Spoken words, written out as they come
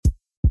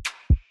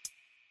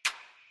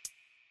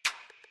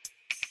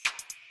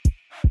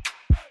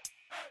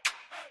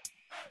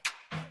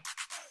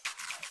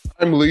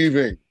I'm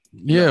leaving.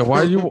 Yeah,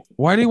 why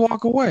do you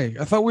walk away?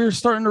 I thought we were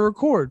starting to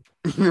record.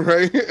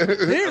 Right?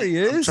 There he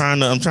is.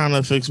 I'm trying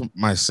to fix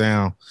my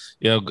sound.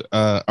 Yeah,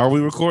 are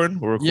we recording?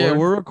 We're recording. Yeah,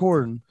 we're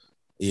recording.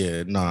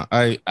 Yeah, no,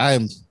 I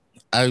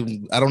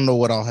don't know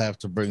what I'll have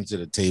to bring to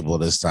the table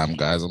this time,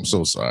 guys. I'm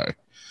so sorry.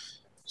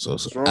 So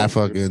I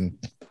fucking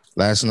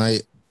last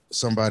night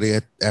somebody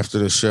after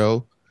the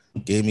show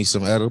gave me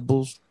some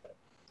edibles.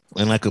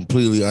 And I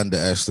completely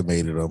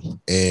underestimated them.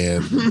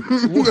 And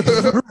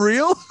For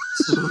real?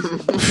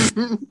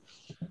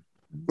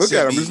 Look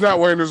at him. He's not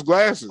wearing his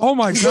glasses. Oh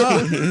my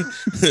god.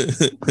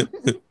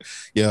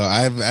 Yo, I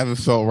haven't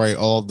felt right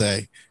all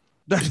day.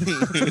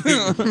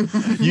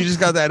 You just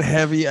got that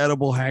heavy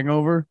edible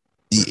hangover?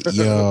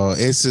 Yo,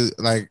 it's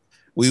like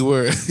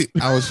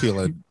I was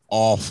feeling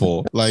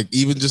awful. Like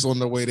even just on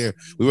the way there,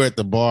 we were at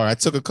the bar. I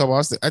took a couple.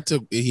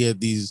 He had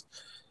these,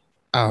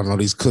 I don't know,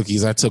 these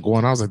cookies. I took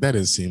one. I was like, that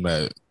didn't seem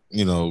that.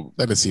 That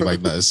didn't seem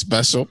like nothing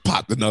special.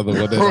 Popped another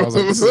one. I was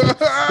like,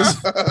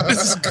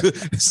 this is good.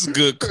 This is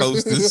good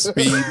coasting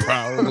speed,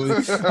 probably.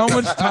 How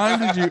much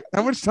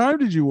time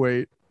did you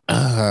wait?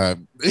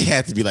 It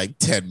had to be like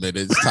 10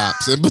 minutes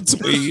tops in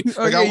between.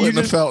 Like I wouldn't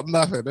have felt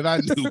nothing, and I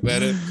knew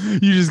better.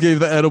 You just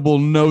gave the edible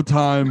no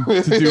time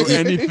to do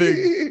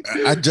anything.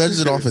 I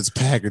judged it off its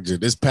packaging.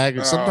 This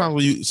package sometimes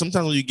when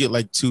you get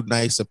like too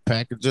nice a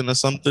packaging or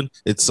something,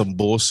 it's some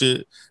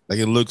bullshit. Like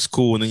it looks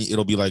cool, and then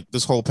it'll be like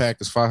this whole pack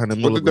is 500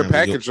 milligrams. What did the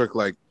package look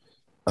like?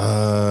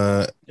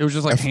 It was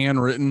just like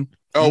handwritten.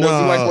 Oh, was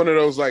it like one of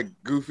those like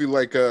goofy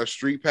like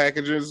street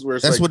packages where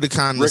it's that's like what the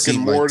kind of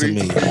seemed like to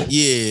me.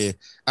 Yeah,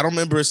 I don't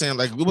remember it saying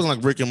like it wasn't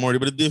like Rick and Morty,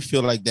 but it did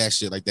feel like that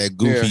shit, like that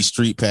goofy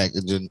street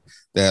packaging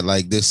that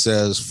like this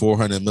says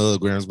 400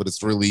 milligrams, but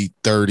it's really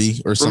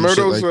 30 or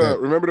something.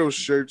 Remember those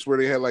shirts where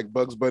they had like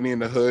Bugs Bunny in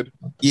the hood?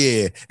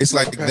 Yeah, it's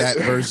like that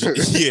version.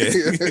 Yeah.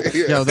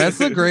 Yo, that's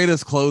the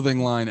greatest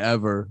clothing line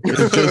ever.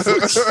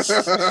 It's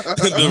just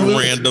the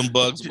random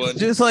Bugs Bunny,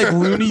 just like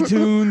Looney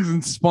Tunes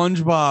and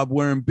SpongeBob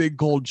wearing big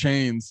gold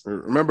chains.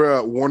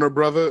 Remember Warner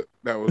Brother?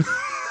 That was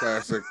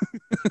classic.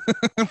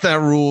 That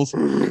rules.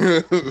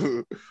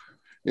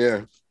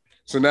 Yeah.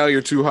 So now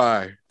you're too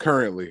high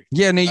currently.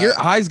 Yeah, Nate, your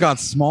eyes got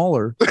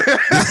smaller. No,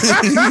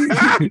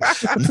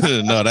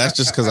 that's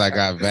just because I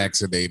got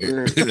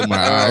vaccinated.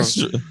 My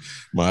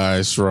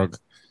eyes shrunk.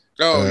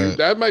 Oh,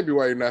 that might be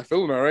why you're not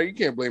feeling all right. You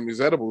can't blame these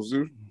edibles,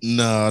 dude.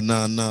 No.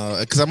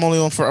 Because I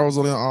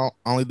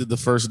only did the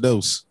first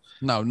dose.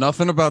 No,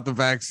 nothing about the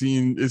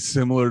vaccine is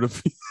similar to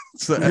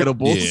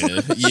edibles.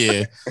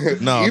 Yeah.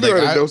 No, either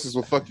of the doses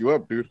will fuck you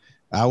up, dude.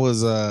 I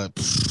was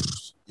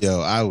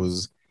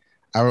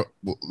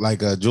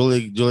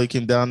Julie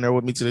came down there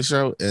with me to the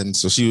show, and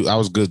so I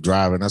was good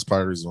driving. That's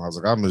part of the reason why I was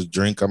like, I'm gonna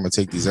drink, I'm gonna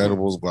take these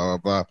edibles, blah blah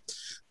blah.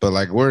 But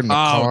like we're in the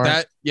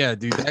car.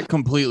 Dude, that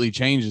completely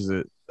changes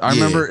it. I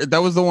remember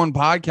that was the one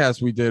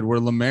podcast we did where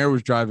Lemaire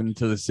was driving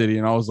into the city,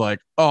 and I was like,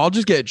 "Oh, I'll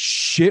just get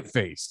shit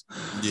faced."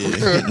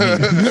 Yeah,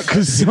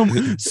 because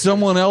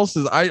someone else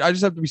is. I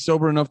just have to be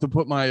sober enough to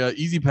put my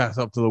Easy Pass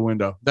up to the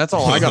window. That's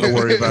all I got to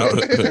worry about.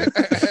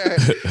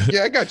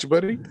 Yeah, I got you,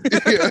 buddy.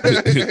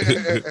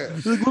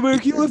 Like, Lemaire,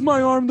 can you lift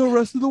my arm the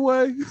rest of the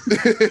way?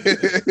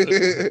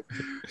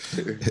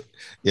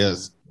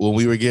 Yes, when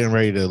we were getting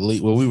ready to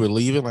leave, when we were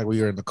leaving, like we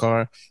were in the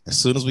car. As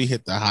soon as we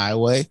hit the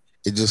highway,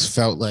 it just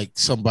felt like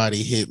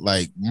somebody hit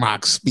like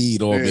Mach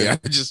speed on me. I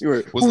just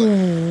was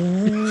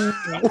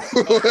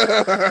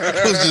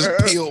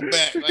just peeled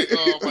back. Like,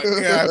 oh my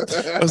God.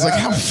 I was like,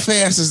 how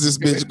fast is this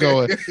bitch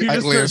going? I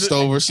glanced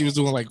over. She was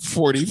doing like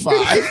 45.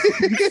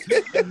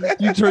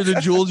 You turned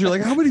to Jules. You're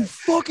like, how many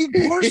fucking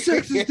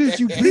parsecs is this,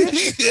 you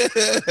bitch?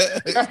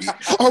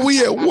 Are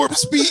we at warp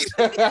speed?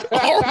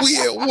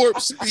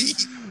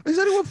 Is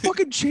anyone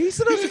fucking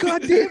chasing us?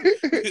 God damn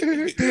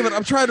it.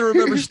 I'm trying to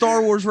remember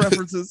Star Wars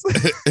references.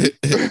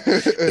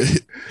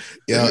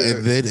 Yeah,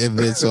 and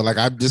then so like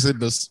I'm just in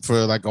this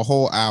for like a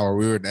whole hour.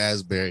 We were in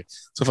Asbury,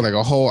 so for like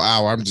a whole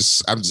hour, I'm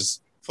just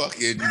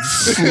fucking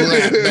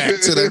flat back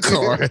to the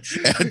car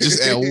and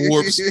just at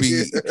warp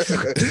speed.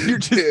 You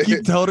just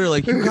keep telling her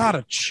like, you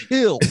gotta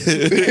chill,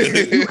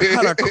 you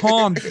gotta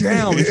calm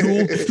down,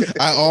 Jewel.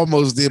 I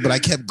almost did, but I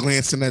kept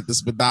glancing at the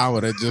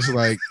speedometer, just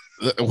like.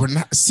 We're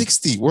not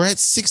 60. We're at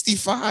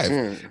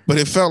 65. But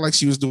it felt like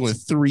she was doing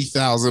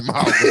 3,000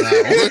 miles an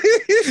hour.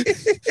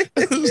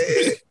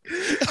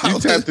 You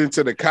tapped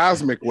into the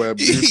cosmic web,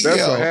 dude.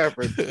 That's what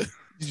happened.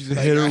 You just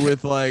hit her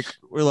with like,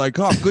 we're like,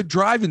 oh, good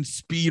driving,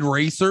 speed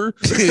racer.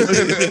 Then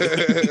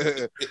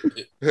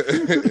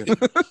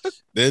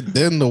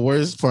the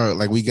worst part,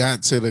 like we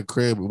got to the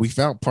crib, we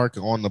found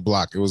parking on the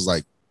block. It was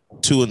like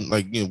 2 in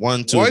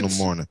the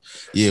morning.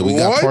 Yeah, we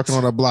got parking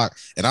on the block,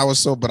 and I was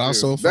so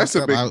that's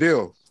a big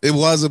deal. It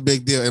was a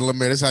big deal, and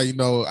Lemaire, that's how you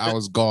know I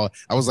was gone.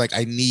 I was like,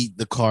 I need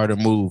the car to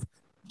move.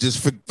 Just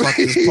fuck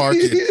this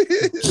parking.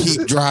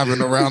 Keep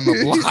driving around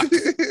the block.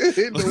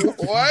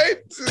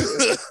 What?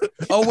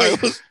 Oh wait,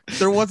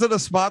 there wasn't a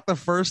spot the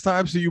first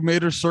time, so you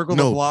made her circle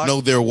the block.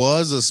 No, there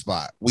was a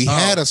spot. We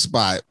had a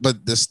spot,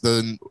 but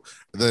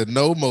the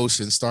no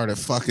motion started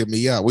fucking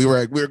me up. We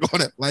were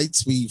going at light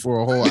speed for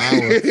a whole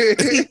hour,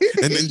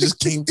 and then just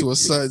came to a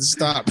sudden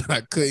stop, and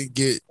I couldn't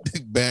get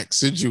back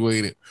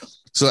situated.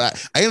 So I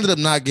ended up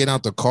not getting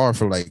out the car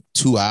for like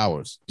 2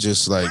 hours.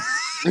 Just like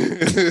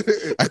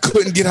I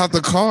couldn't get out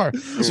the car.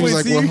 She was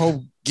like,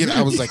 "Well,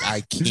 I was like,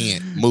 I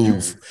can't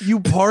move."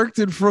 You parked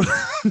in front.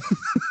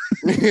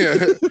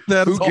 Yeah.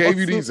 That's Who gave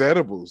you awesome. these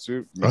edibles,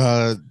 dude?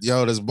 I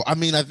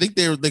think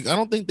they're like, I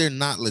don't think they're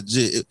not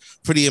legit.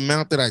 For the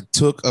amount that I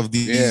took of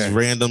these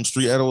random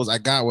street edibles, I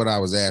got what I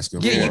was asking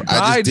Yeah, for. you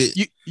died.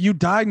 You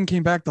died and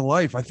came back to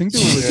life. I think they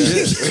were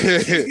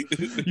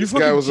legit. You This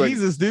guy was fucking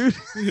Jesus, dude.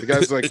 The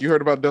guy's like, you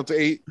heard about Delta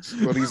 8?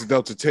 Well, these are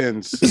Delta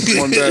 10s.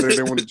 One better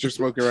than one that you're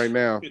smoking right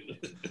now.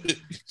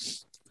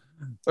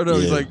 Oh no,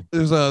 he's like,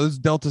 there's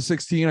Delta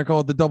 16. I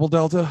call it the double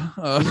Delta.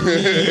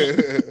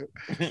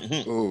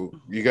 Oh,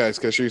 you guys,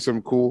 can I show you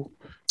something cool?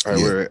 All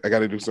right, wait, I got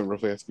to do something real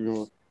fast. Give me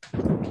one.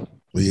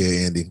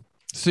 Yeah, Andy.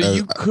 So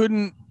you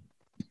couldn't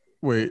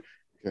wait.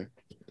 Okay.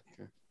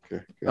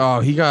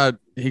 Oh, he got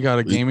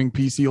a gaming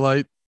PC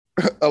light.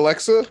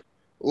 Alexa,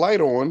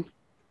 light on.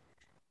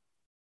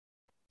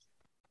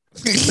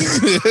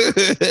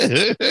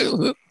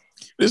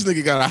 This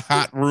nigga got a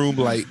hot room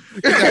light.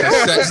 He got a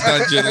sex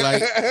dungeon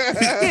light.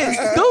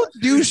 Yeah, don't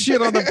do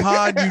shit on the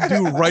pod you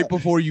do right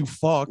before you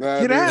fuck.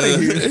 Nah, Get out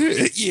of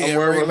here. Yeah, I'm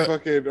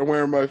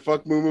wearing my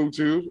fuck moo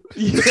too.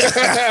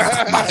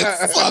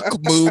 My fuck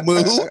moo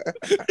moo.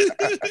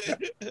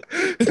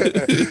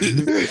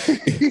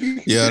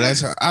 Yeah,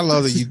 I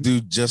love that you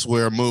do just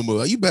wear a moo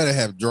moo. You better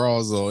have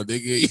drawers on,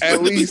 nigga.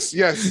 At least,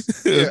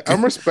 yes. Yeah,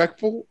 I'm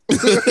respectful.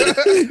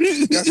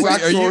 Got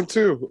socks on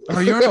too.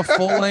 Are you in a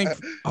full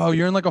length? Oh,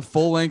 you're in like a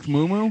full length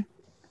moo.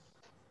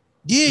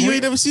 Yeah, you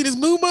ain't never seen this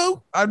moo moo?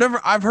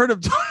 I've heard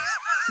of.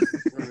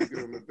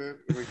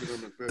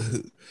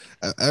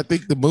 I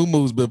think the moo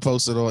moo's been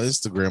posted on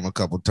Instagram a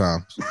couple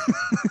times.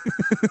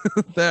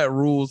 That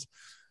rules.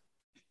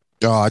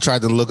 Oh, I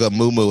tried to look up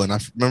moo moo, and I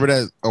remember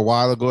that a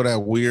while ago, that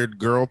weird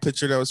girl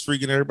picture that was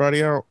freaking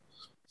everybody out.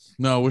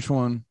 No, which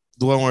one?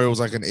 The one where it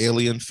was like an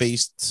alien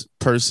faced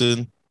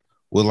person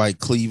with like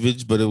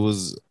cleavage, but it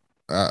was.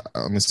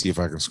 Let me see if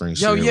I can screen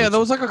share. Yo, yeah, that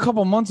was like a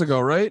couple months ago,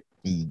 right?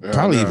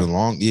 Probably even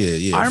long.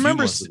 Yeah. I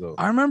remember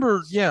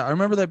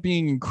that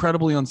being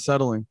incredibly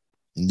unsettling.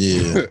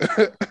 Yeah.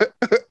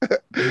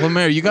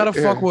 Lemaire, you gotta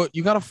fuck with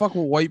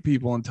white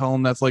people and tell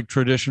them that's like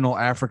traditional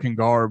African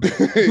garb. Yeah.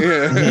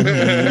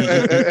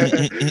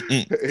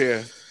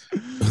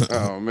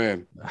 Oh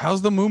man,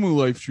 how's the moo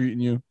life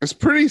treating you? It's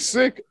pretty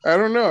sick. I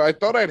don't know. I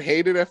thought I'd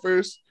hate it at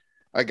first.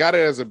 I got it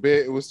as a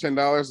bit. It was $10.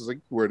 I was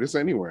like, wear this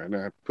anywhere, and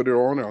I put it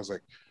on. And I was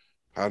like,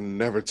 I'll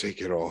never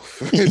take it off.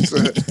 It's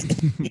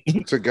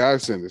a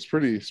godsend. It's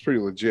pretty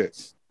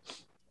legit.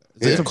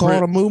 Is it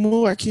called a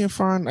moo? I can't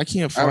find. I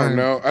don't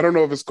know. I don't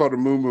know if it's called a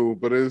moo,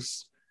 but it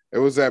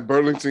was at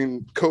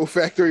Burlington Coat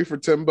Factory for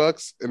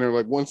 $10, and they're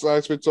like one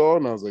size fits all.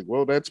 And I was like,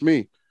 well, that's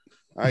me.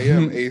 I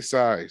am a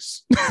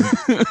size.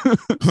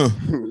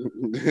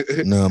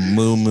 No,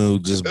 moo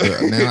just.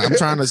 Now I'm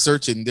trying to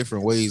search it in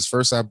different ways.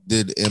 First, I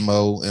did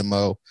mo.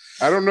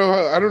 I don't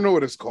know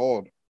what it's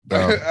called.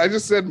 I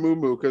just said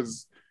moo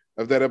because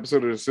of that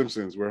episode of The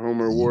Simpsons where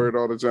Homer wore it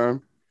all the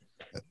time.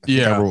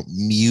 Yeah, I wrote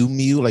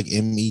Mew like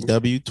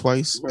MEW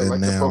twice, Like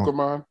and now the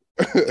Pokemon.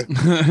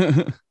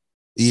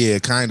 Yeah,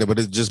 kind of, but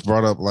it just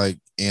brought up like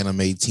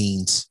anime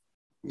teens.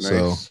 Nice.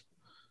 So,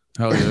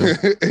 hell yeah.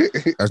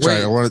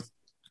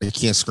 I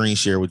can't screen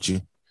share with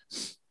you,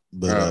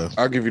 but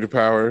I'll give you the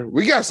power.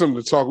 We got something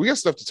to talk. We got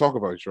stuff to talk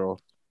about, y'all.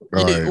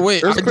 Right.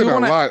 Wait, there's been a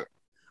lot.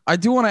 I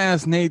do want to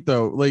ask Nate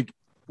though. Like,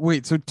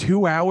 wait, so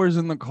 2 hours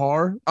in the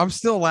car? I'm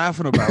still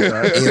laughing about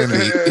that.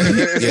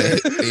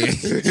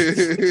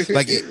 Yeah.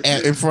 Like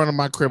in front of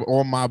my crib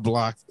on my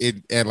block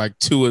at like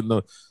 2 in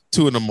the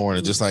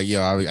morning. Just like,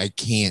 yo, I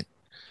can't.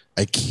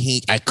 I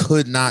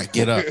could not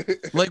get up.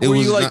 Like, were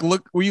you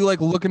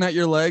like looking at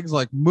your legs,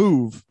 like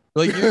move?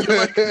 Like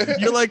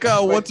you're like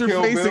what's her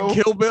face in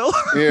Kill Bill?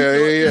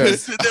 Yeah.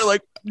 They're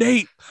like,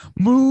 Nate,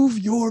 move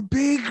your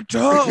big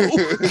toe.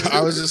 I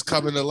was just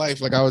coming to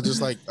life. Like I was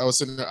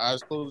sitting there,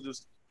 eyes closed,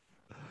 just.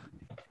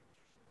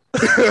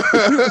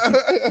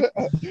 I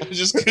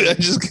just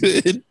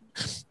couldn't.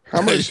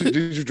 How much did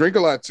you drink? A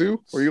lot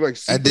too? Or you like?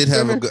 I did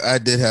have a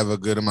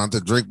good amount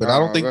to drink, but I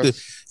don't think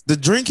the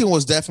drinking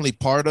was definitely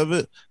part of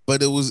it.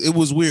 But it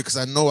was weird because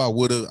I know I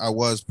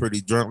was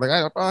pretty drunk.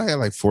 Like I had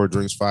like 4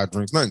 drinks, 5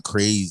 drinks, nothing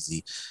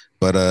crazy,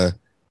 but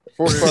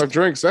 4 or 5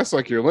 drinks. That's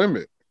like your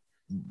limit.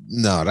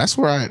 No, that's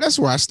where I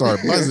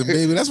start buzzing,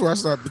 baby. That's where I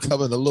start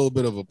becoming a little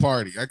bit of a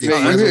party.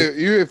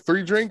 You hit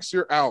 3 drinks,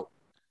 you're out.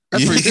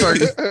 That's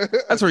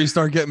where you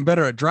start getting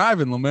better at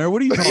driving, Lemaire.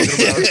 What are you talking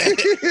about?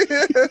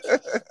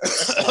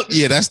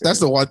 Yeah, that's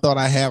the one thought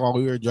I had while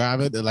we were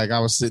driving. And like I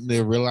was sitting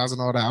there realizing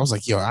all that. I was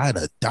like, yo, I'd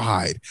have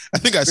died. I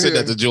think I said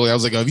that to Julie. I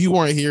was like, if you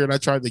weren't here and I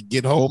tried to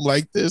get home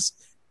like this,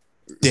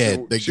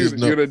 dead. Like,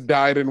 you'd have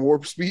died in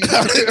warp speed.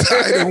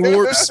 died in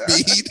warp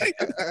speed.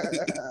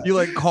 You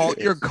like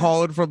you're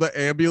calling from the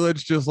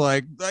ambulance, just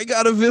like, I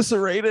got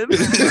eviscerated.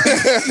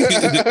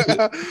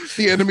 The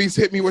enemies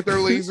hit me with their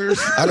lasers.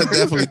 I'd have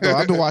definitely thought.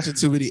 I've been watching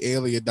too many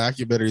alien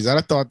documentaries. I'd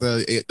have thought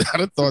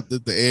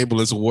that the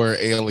ambulance were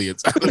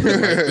aliens. Like,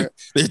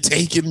 they're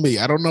taking me.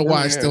 I don't know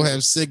why I still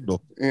have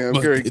signal. Yeah, I'm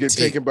going to get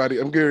taken by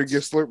I'm going to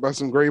get slurped by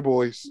some gray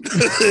boys. I'm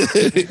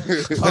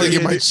going to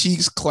get my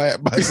cheeks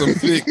clapped by some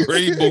big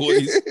gray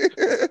boys.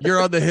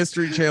 You're on the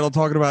History Channel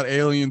talking about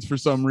aliens for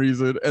some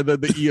reason, and then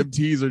the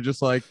EMTs are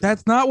just like,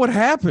 that's not what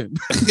happened.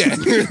 Yeah.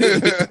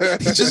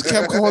 He just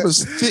kept calling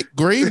us thick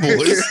gray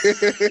boys.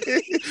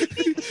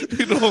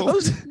 You know, I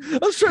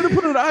was trying to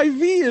put an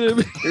IV in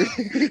him.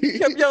 He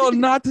kept yelling,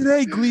 not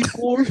today,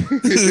 Gleepcore.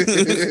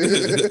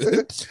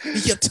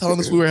 He kept telling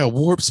us we were at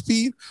warp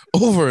speed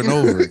over and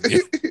over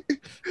again.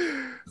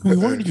 We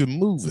weren't even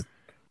moving.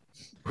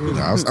 You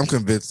know, I'm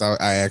convinced I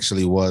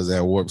actually was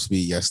at warp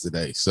speed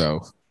yesterday.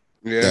 So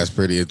that's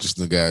pretty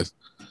interesting, guys.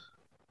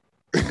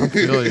 I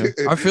feel you.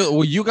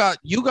 Well, you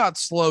got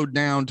slowed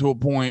down to a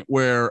point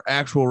where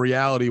actual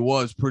reality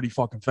was pretty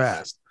fucking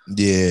fast.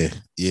 Yeah.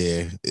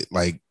 It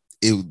like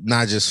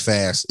just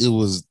fast. It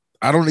was.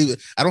 I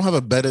don't have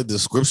a better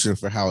description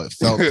for how it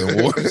felt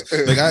than warp.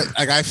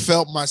 I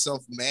felt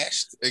myself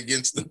mashed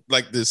against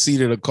the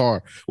seat of the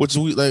car, which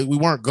we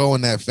weren't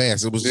going that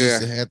fast. It was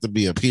just it had to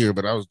be up here,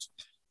 but I was.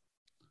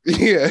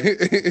 Yeah.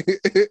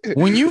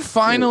 When you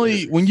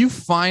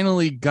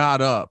finally got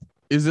up,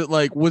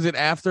 was it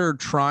after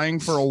trying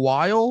for a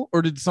while,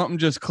 or did something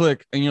just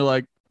click and you're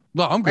like,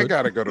 well, I'm good. I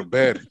gotta go to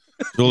bed.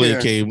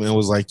 Julia came and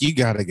was like, you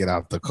gotta get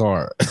out the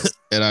car.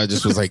 And I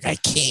just was like, I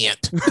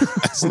can't.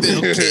 I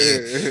still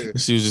can't.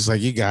 She was just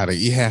like, you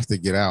have to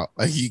get out.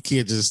 Like, you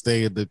can't just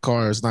stay in the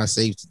car. It's not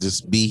safe to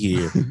just be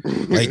here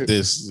like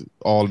this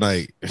all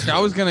night. I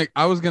was gonna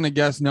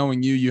guess,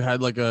 knowing you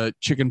had like a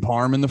chicken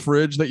parm in the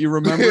fridge that you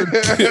remembered. And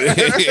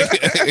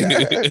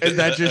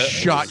that just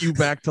shot you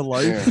back to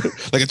life. Yeah.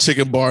 Like a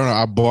chicken parm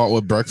I bought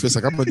with breakfast.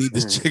 Like, I'm gonna need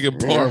this chicken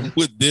parm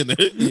with dinner.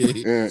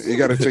 Yeah, you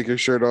gotta take your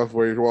shirt off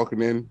while you're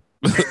walking in.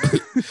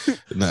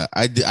 No,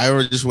 I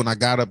just when I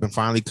got up and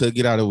finally could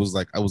get out, it was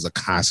like I was a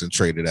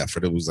concentrated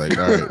effort. It was like,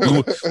 all right,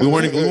 we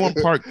weren't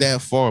parked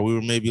that far. We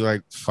were maybe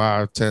like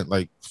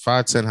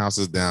 5-10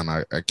 houses down.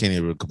 I can't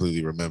even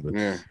completely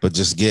remember. But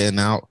just getting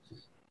out,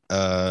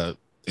 and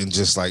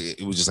just like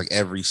it was just like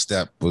every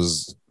step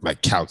was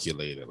like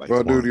calculated. Like,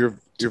 well, dude,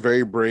 you're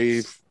very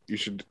brave.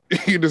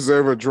 You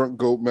deserve a drunk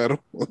gold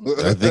medal.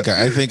 I think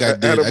I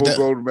did. Edible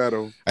gold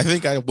medal. I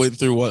think I went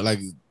through what I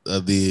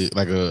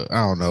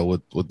don't know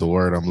what the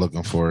word I'm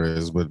looking for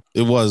is, but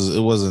it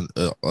wasn't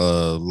a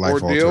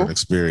life altering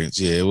experience.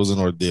 Yeah, it was an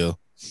ordeal.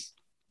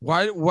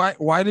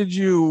 Why did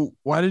you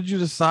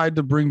decide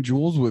to bring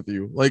Jules with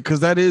you? Like,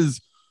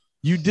 because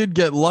you did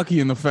get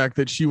lucky in the fact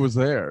that she was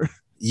there.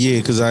 Yeah,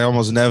 because I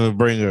almost never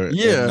bring her.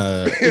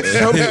 Yeah.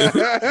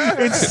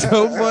 It's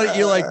so funny.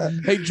 You're like,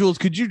 hey, Jules,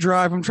 could you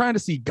drive? I'm trying to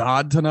see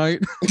God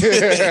tonight.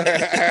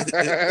 Yeah,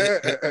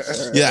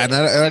 and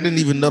I didn't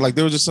even know. Like,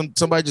 there was just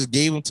somebody just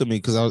gave them to me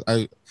because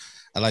I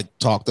like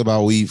talked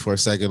about weed for a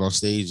second on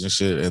stage and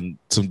shit. And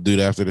some dude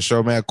after the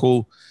show, man,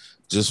 cool,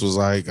 just was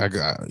like, I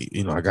got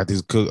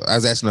these. I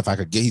was asking if I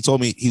could get. He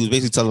told me, he was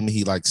basically telling me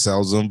he like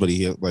sells them, but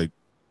he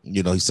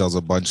he sells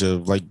a bunch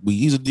of like weed.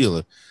 He's a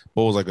dealer.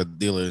 Bo was like a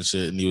dealer and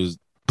shit, and he was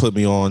put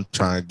me on,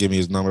 trying to give me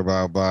his number,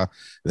 blah blah.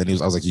 And then I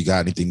was like, you got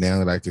anything now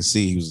that I can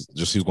see? He was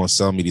going to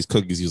sell me these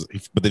cookies.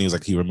 But then he was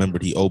like, he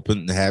remembered he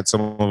opened and had some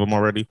of them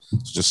already, so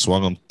just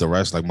swung them the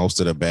rest, like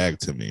most of the bag,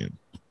 to me.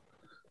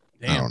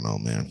 I don't know,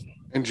 man.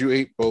 And you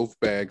ate both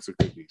bags of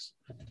cookies?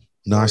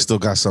 No, I still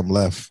got some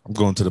left. I'm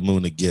going to the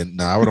moon again.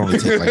 No, I would only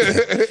take like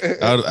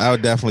I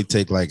would definitely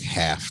take like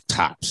half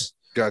tops.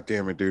 God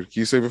damn it, dude! Can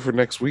you save it for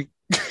next week?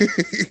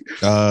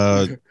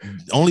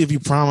 Only if you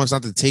promise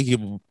not to take it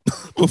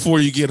before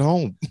you get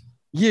home.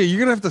 Yeah, you're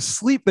gonna have to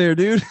sleep there,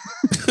 dude.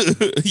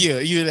 Yeah,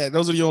 either that.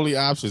 Those are the only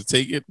options: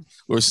 take it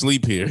or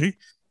sleep here.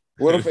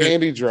 What if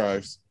Andy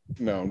drives?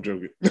 No, I'm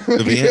joking. If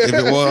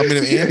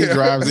Andy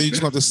drives, then you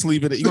just have to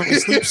sleep in it. You have to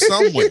sleep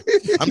somewhere.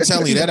 I'm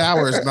telling you, that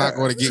hour is not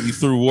going to get you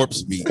through warp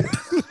speed.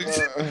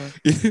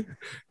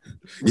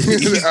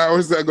 The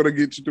hour's not going to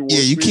get you to warp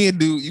speed. You can't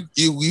do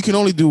you can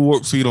only do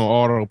warp speed on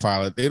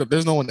autopilot.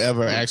 There's no one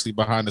ever actually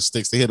behind the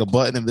sticks. They hit a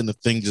button and then the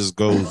thing just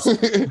goes.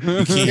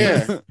 You can't.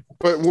 Yeah,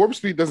 but warp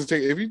speed doesn't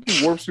take. If you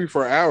do warp speed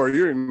for an hour,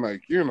 you're in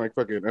like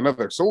fucking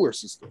another solar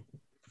system.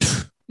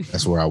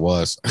 That's where I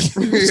was.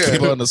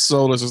 Still on the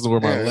solar system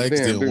where my legs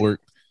didn't work.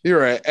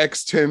 You're at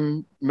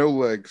X10, no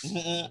legs.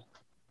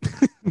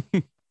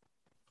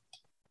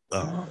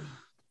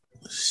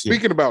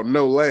 Speaking about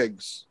no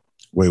legs.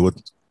 Wait,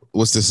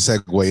 what's this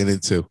segue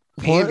into?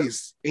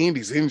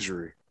 Andy's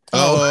injury.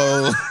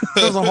 Oh,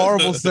 that was a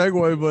horrible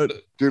segue, but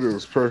dude, it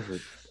was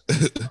perfect.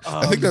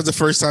 I think that's the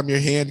first time your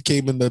hand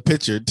came in the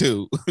picture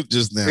too,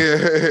 just now.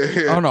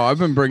 Oh no, I've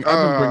been bringing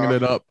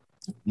it up.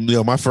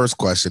 My first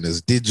question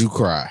is: did you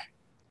cry?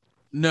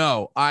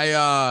 No, I'd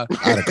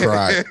have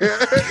cried.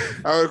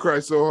 I would cry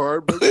so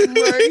hard, but my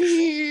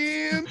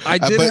hand.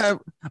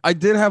 I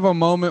did have a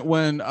moment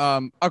when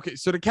okay,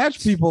 so to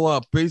catch people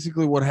up,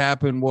 basically what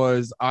happened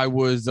was I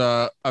was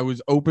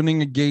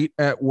opening a gate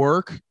at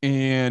work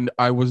and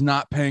I was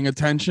not paying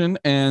attention,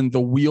 and the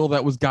wheel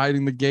that was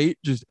guiding the gate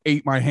just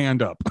ate my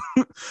hand up.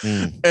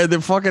 And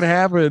it fucking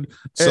happened.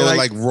 So it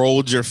like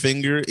rolled your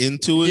finger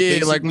into it? Yeah,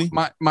 basically?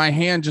 like my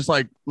hand just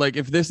like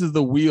if this is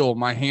the wheel,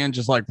 my hand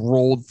just like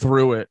rolled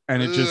through it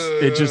and it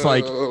just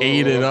like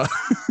ate it up.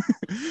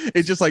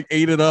 It just like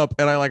ate it up,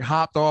 and I like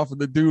hopped off, and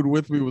the dude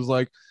with me was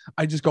like,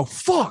 I just go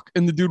fuck,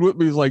 and the dude with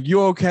me was like,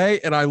 you okay?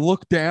 And I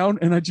look down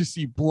and I just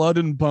see blood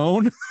and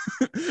bone.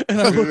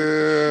 And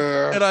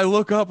I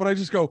look up and I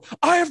just go,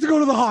 I have to go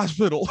to the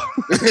hospital.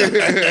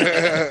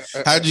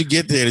 How'd you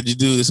get there?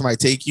 Did somebody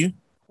take you?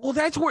 Well,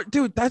 that's where,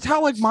 dude, that's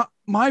how like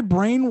my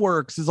brain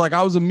works, is like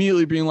I was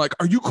immediately being like,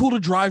 are you cool to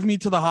drive me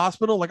to the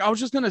hospital? Like I was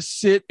just gonna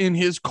sit in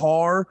his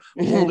car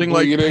holding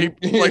like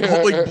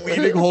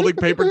bleeding, holding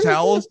paper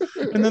towels.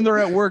 And then they're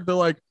at work, they're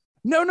like,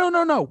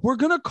 no, we're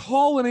gonna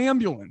call an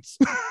ambulance.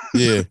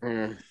 Yeah.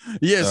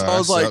 Yes. So I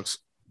was like, sucks.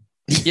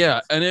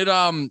 yeah. And it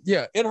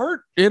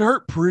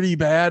hurt pretty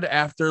bad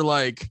after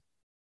like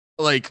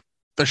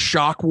the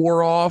shock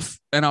wore off,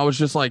 and I was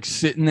just like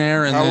sitting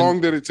there. And how long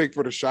did it take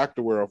for the shock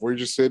to wear off? Were you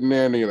just sitting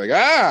there and you're like,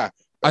 ah?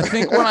 I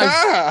think when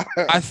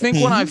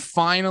I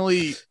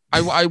finally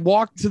I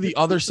walked to the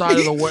other side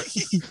of the way.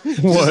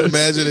 What?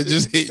 Imagine it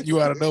just hitting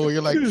you out of nowhere.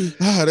 You're like,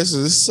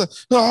 this. I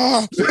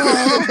feel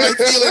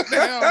it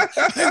now.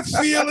 I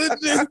feel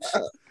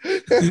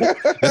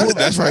it.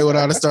 That's right. When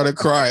I'd have started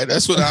crying.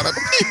 That's when I'd have.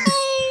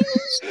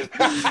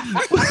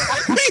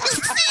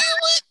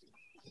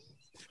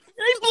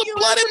 I feel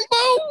blood and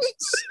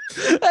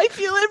bones. I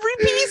feel every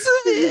piece of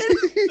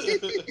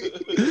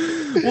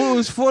it. Well, it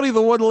was funny.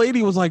 The one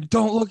lady was like,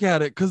 "Don't look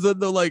at it, because the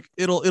like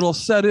it'll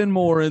set in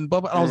more." And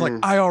I was like,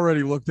 "I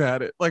already looked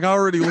at it. Like I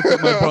already looked at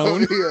my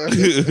bone."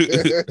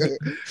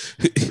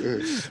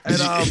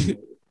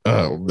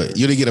 And but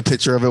you didn't get a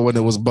picture of it when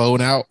it was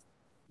bone out?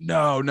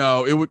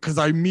 No, it would, because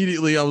I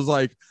was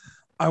like.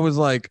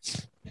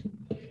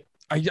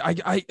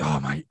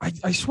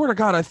 I swear to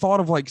God, I thought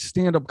of like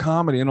stand-up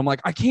comedy, and I'm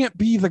like, I can't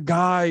be the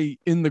guy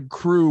in the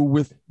crew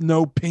with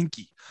no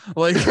pinky.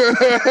 Like,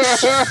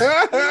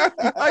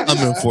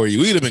 coming for you.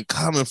 We'd have been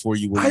coming for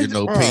you with your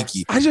no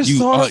pinky. I just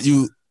thought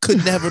you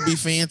could never be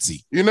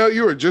fancy. You know,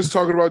 you were just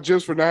talking about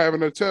Jibs for not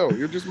having a toe.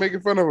 You're just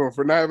making fun of him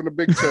for not having a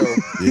big toe.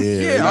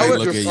 Yeah,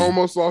 I just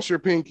almost lost your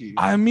pinky.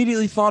 I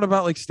immediately thought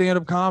about like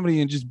stand-up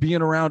comedy and just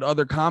being around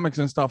other comics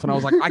and stuff, and I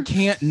was like, I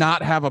can't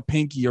not have a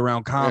pinky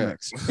around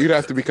comics. Yeah. You'd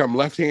have to become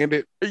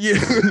left-handed. Yeah,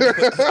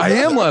 I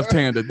am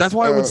left-handed. That's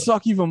why it would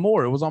suck even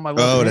more. It was on my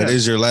left hand. That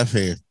is your left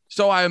hand.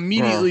 So I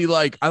immediately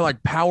I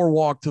power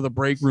walked to the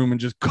break room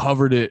and just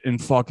covered it in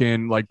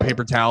fucking like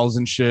paper towels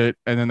and shit,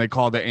 and then they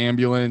called the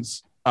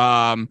ambulance.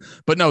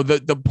 But no,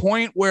 the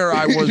point where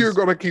I was you're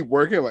gonna keep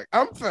working, like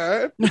I'm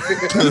fine. no,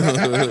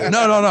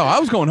 I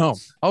was going home.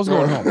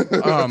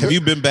 Have you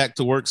been back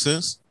to work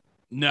since?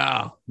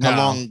 No. How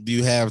long do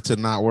you have to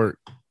not work?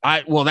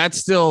 Well, that's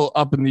still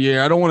up in the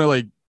air. I don't want to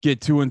like get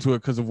too into it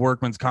because of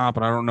workman's comp,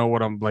 and I don't know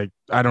what I'm like.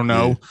 I don't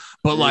know,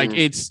 but like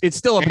it's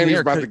still up in the air.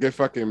 He's about to get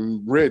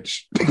fucking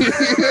rich.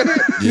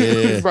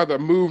 He's about to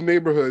move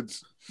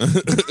neighborhoods.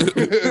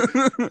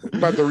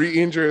 About to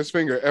re-injure his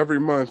finger every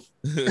month.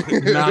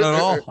 Not at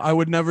all. I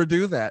would never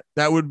do that.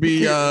 That would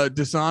be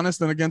dishonest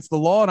and against the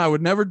law, and I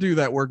would never do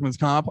that. Workman's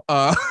comp.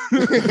 I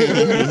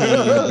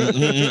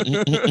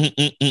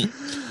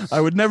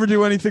would never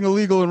do anything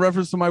illegal in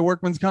reference to my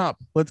workman's comp.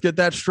 Let's get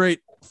that straight.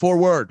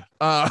 Forward.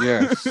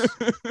 Yes.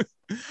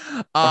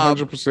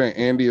 100%.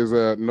 Andy is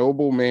a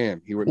noble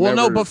man. He would never.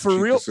 No, but for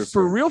real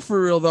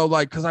though,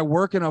 like, because I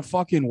work in a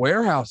fucking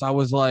warehouse, I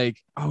was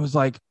like,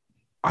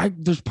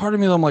 there's part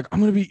of me that I'm like,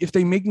 if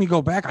they make me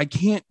go back, I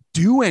can't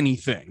do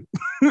anything.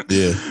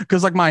 Yeah.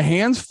 Because like my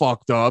hand's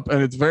fucked up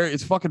and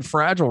it's fucking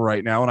fragile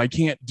right now, and I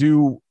can't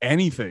do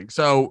anything.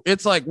 So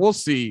it's like, we'll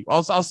see.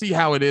 I'll see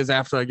how it is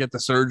after I get the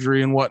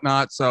surgery and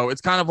whatnot. So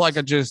it's kind of like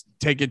I just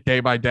take it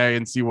day by day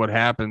and see what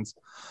happens.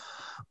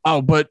 Oh,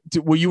 but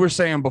what you were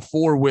saying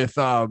before with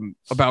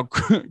about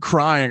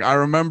crying, I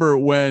remember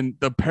when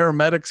the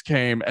paramedics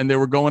came and they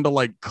were going to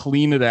like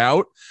clean it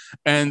out,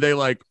 and they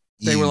were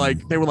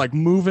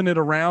moving it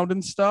around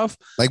and stuff,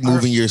 like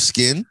moving your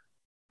skin.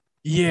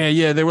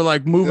 Yeah, they were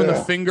like moving the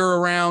finger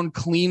around,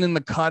 cleaning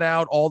the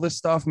cutout, all this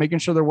stuff, making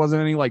sure there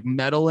wasn't any like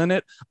metal in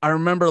it. I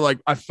remember like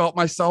I felt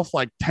myself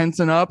like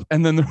tensing up,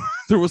 and then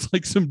there was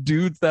like some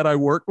dudes that I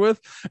worked with,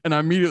 and I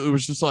immediately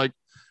was just like,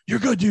 You're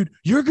good, dude.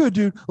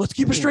 Let's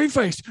keep a straight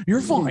face.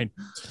 You're fine.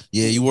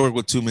 Yeah, you work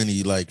with too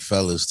many like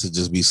fellas to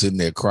just be sitting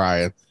there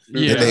crying.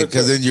 Yeah,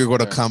 because then you're going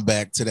to come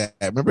back to that.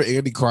 Remember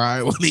Andy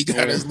crying when he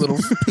got his little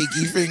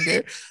pinky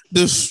finger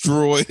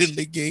destroyed in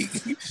the gate?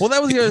 Well,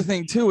 that was the other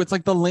thing too. It's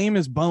like the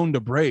lamest bone to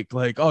break.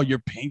 Like, oh, your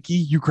pinky?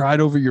 You cried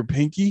over your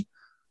pinky?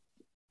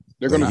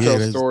 They're gonna Yeah, tell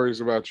that's- stories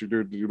about you,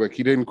 dude. Like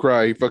he didn't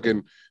cry.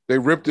 They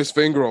ripped his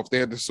finger off. They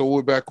had to sew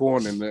it back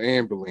on in the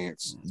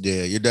ambulance.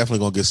 Yeah, you're definitely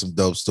gonna get some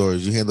dope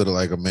stories. You handled it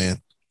like a man.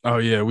 Oh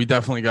yeah, we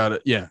definitely got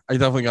it. Yeah, I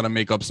definitely got to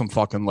make up some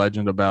fucking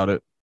legend about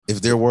it.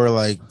 If there were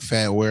like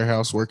fat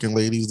warehouse working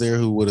ladies there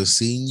who would have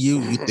seen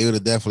you, they would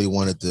have definitely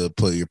wanted to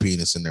put your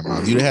penis in their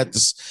mouth. You'd have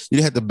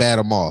to bat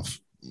them off,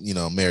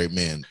 married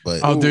men. But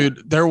Oh,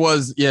 dude, there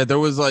was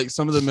like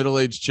some of the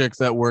middle-aged chicks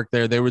that worked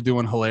there. They were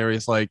doing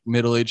hilarious like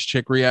middle-aged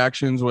chick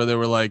reactions where they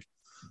were like,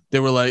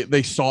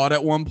 they saw it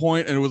at one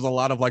point and it was a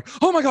lot of like,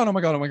 oh my god, oh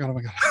my god, oh my god, oh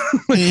my god.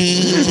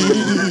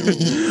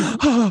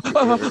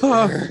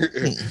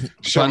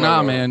 But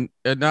nah, man,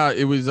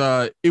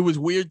 it was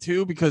weird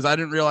too because I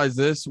didn't realize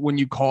this when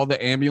you call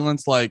the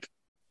ambulance, like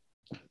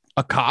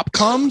a cop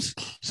comes.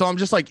 So I'm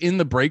just like in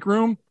the break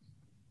room,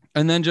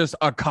 and then just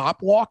a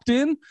cop walked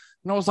in, and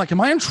I was like,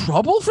 "Am I in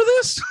trouble for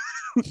this?"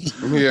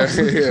 Yeah,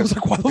 I was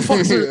like, why the fuck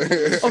is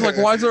there? I was like,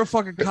 why is there a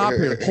fucking cop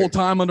here? The whole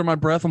time under my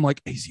breath, I'm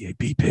like,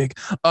 ACAB pig.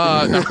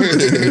 No.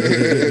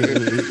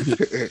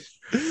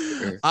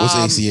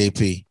 What's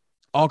ACAP?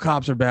 All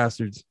cops are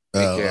bastards.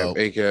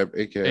 ACAB.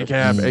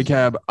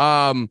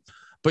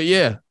 But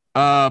yeah,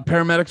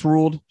 paramedics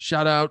ruled.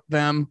 Shout out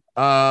them.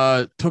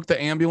 Took the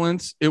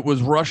ambulance. It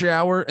was rush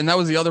hour, and that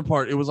was the other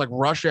part. It was like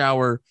rush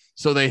hour,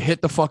 so they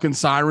hit the fucking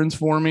sirens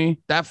for me.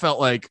 That felt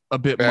like a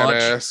bit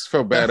Badass.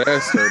 Felt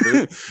badass though,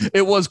 dude. much.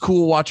 It was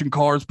cool watching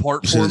cars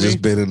part Should for have me.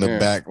 just been in the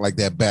back, like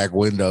that back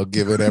window,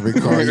 giving every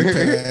car you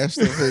passed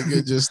the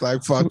finger, just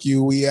like fuck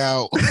you, we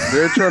out.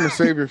 They're trying to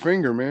save your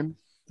finger, man.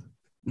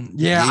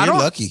 Yeah, You're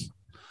lucky.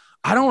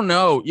 I don't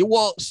know.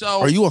 Well,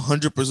 so Are you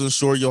 100%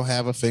 sure you'll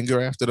have a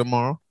finger after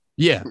tomorrow?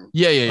 Yeah.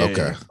 Okay.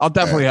 Yeah. I'll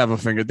definitely have a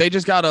finger. They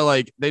just gotta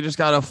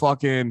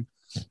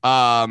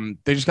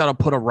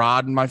put a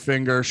rod in my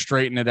finger,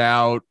 straighten it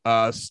out,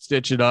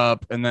 stitch it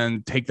up, and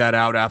then take that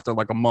out after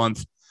like a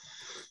month,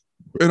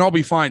 and I'll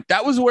be fine.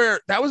 That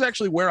was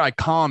actually where I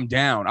calmed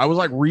down. I was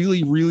like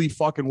really, really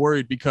fucking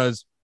worried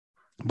because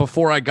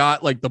before I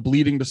got like the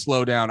bleeding to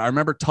slow down, I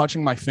remember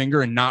touching my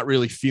finger and not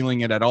really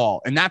feeling it at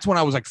all. And that's when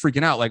I was like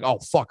freaking out, like, oh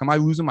fuck, am I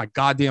losing my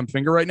goddamn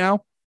finger right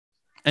now?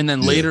 And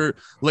then later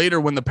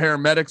when the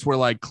paramedics were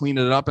like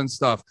cleaning it up and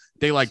stuff,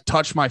 they like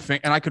touched my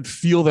finger and I could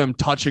feel them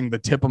touching the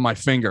tip of my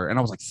finger. And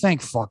I was like,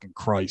 thank fucking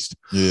Christ.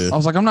 Yeah. I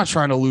was like, I'm not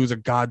trying to lose a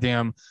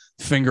goddamn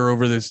finger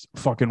over this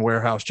fucking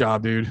warehouse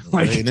job, dude.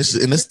 Like, and this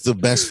is the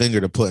best finger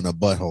to put in a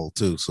butthole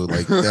too. So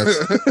like you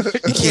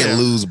can't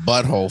lose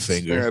butthole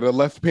finger. Yeah, the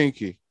left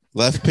pinky.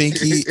 Left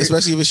pinky,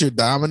 especially if it's your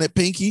dominant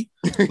pinky,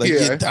 like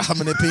your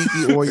dominant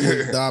pinky or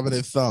your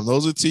dominant thumb.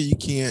 Those are two you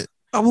can't.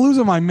 I'm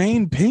losing my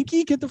main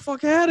pinky. Get the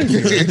fuck out of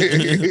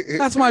here.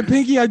 That's my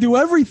pinky I do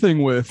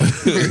everything with.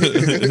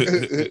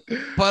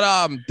 But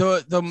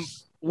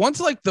once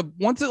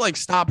it like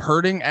stopped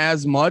hurting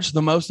as much,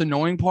 the most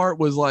annoying part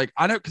was like,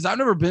 because I've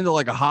never been to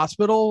like a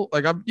hospital.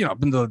 Like I've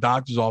been to the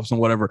doctor's office and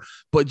whatever,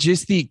 but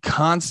just the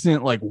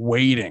constant like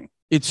waiting.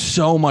 It's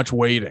so much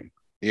waiting.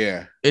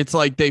 Yeah. It's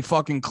like they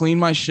fucking clean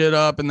my shit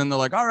up and then they're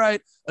like, all right,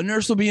 a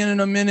nurse will be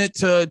in a minute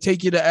to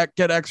take you to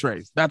get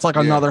x-rays. That's like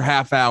another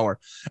half hour.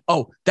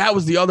 Oh, that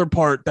was the other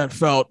part that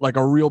felt like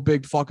a real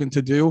big fucking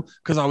to do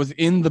because I was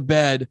in the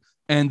bed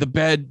and the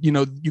bed,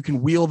 you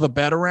can wheel the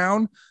bed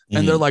around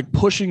and they're like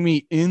pushing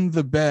me in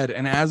the bed.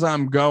 And as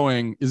I'm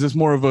going, is this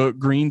more of a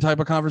green type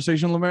of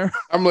conversation, Lemaire?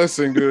 I'm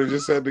listening, dude. I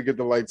just had to get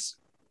the lights.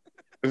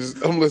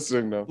 I'm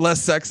listening though. Less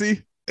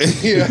sexy?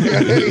 Yeah.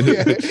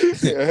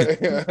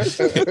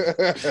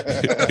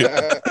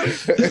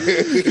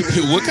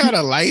 What kind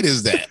of light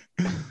is that?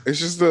 It's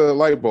just a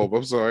light bulb.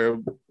 I'm sorry.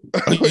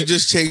 You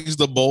just changed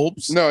the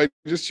bulbs? No, I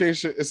just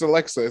changed it. It's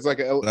Alexa. It's like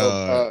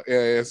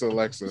it's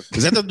Alexa.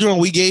 Is that the drone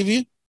we gave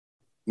you?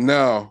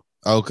 No.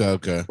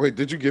 Okay. Wait,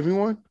 did you give me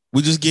one?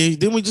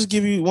 Didn't we just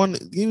give you one?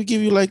 Didn't we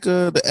give you like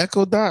the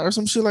Echo Dot or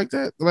some shit like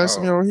that the last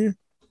time you were here?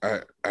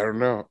 I don't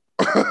know.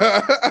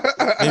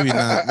 Maybe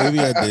not. Maybe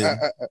I did.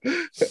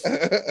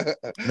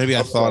 Maybe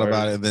I thought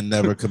about it and then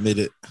never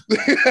committed. Well,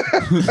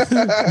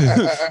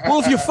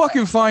 if you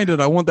fucking find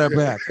it, I want that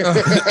back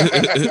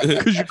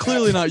because you're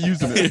clearly not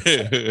using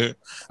it.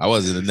 I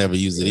wasn't never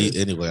used it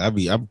anyway.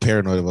 I'm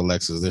paranoid of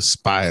Alexas. They're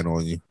spying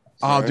on you.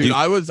 Oh, dude,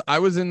 I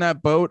was in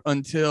that boat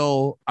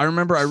until I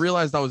remember I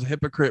realized I was a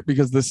hypocrite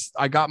because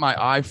I got my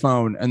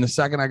iPhone, and the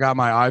second I got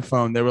my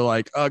iPhone, they were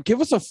like, give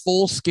us a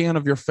full scan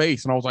of your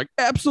face. And I was like,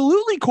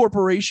 absolutely,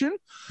 corporation.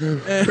 And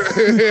then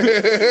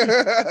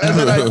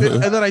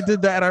I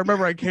did that. And I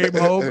remember I came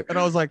home and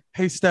I was like,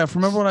 hey, Steph,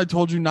 remember when I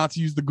told you not to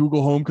use the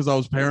Google Home because I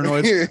was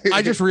paranoid?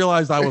 I just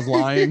realized I was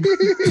lying.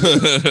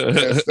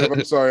 Yeah, Steph,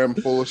 I'm sorry. I'm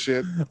full of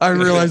shit. I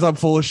realized I'm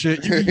full of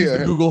shit. You can use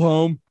the Google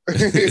Home.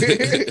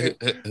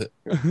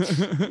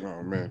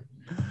 Oh man,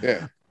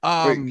 yeah.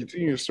 Wait,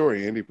 continue your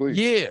story, Andy, please.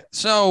 Yeah.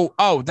 So,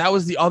 that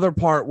was the other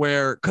part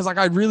where, because like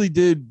I really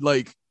did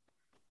like,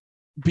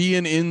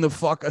 being in the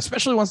fuck,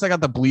 especially once I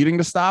got the bleeding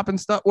to stop and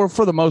stuff, or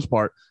for the most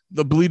part,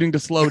 the bleeding to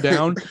slow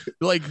down,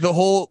 like the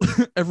whole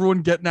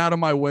everyone getting out of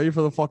my way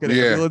for the fucking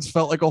ambulance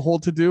felt like a whole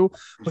to do.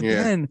 But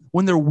then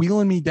when they're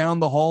wheeling me down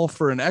the hall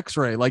for an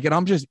x-ray, like, and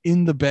I'm just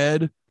in the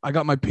bed, I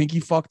got my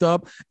pinky fucked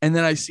up, and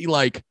then I see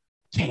like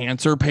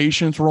cancer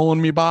patients rolling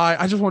me by.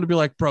 I just want to be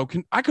like, bro,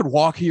 I could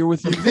walk here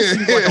with you. This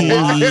seems like a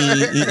lot.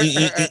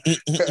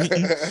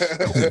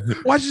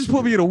 Why don't you just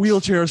put me in a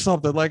wheelchair or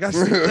something? Like,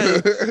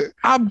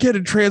 I'm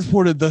getting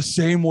transported the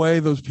same way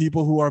those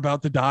people who are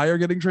about to die are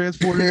getting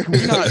transported. Can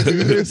we not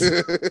do this?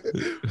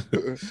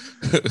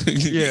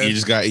 Yeah,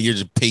 you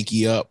just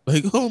pinky up.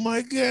 Like, oh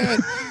my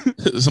god,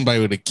 somebody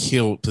would have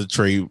killed to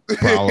trade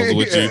problems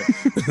with you.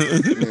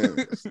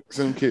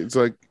 Some kids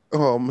like,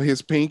 oh,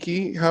 his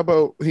pinky. How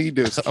about he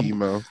does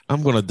chemo?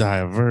 I'm gonna die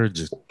a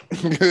virgin.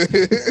 No,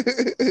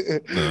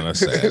 that's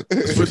sad.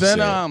 But then,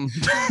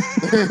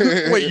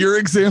 wait, your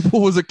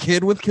example was a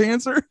kid with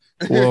cancer?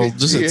 Well,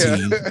 just a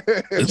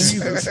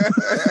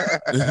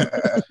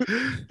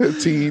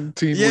teen.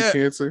 teen with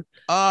cancer.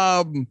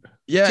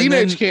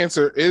 Teenage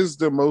cancer is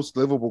the most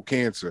livable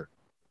cancer.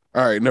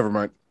 All right, never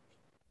mind.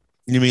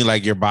 You mean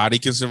like your body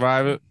can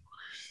survive it?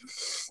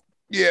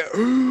 Yeah.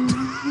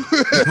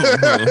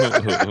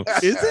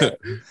 Is it?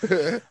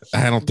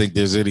 I don't think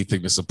there's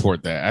anything to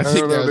support that. I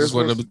think that's just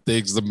one of the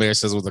things the mayor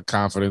says with the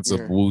confidence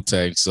of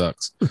Wu-Tang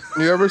sucks.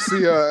 You ever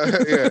see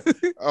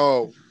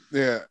oh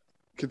yeah.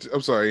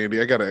 I'm sorry,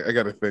 Andy. I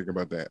gotta think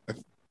about that.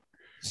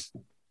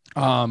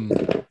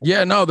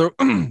 No, there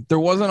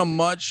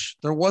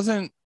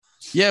wasn't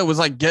it was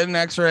like get an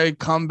x-ray,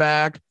 come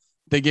back.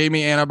 They gave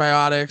me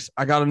antibiotics.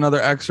 I got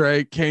another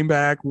x-ray, came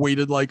back,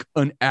 waited like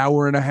an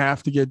hour and a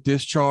half to get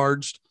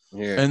discharged.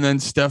 Yeah. And then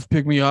Steph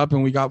picked me up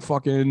and we got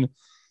Wawa.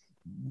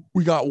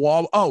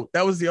 Oh,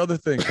 that was the other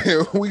thing.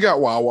 We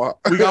got Wawa.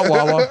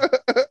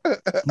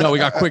 No,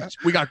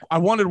 I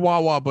wanted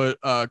Wawa, but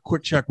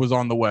Quick Check was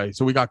on the way.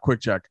 So we got Quick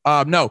Check.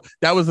 No,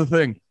 that was the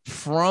thing.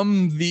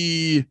 From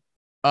the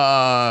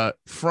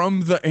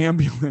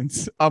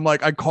ambulance, I'm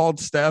like, I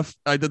called Steph.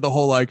 I did the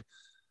whole like,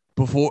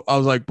 before I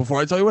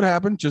tell you what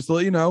happened, just to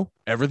let you know,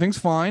 everything's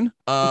fine.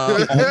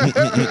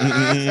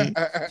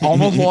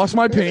 Almost lost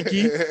my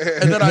pinky.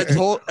 And then I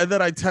told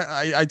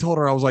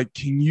her, I was like,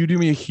 can you do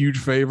me a huge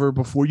favor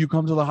before you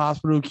come to the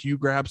hospital? Can you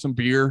grab some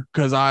beer?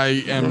 Because I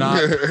am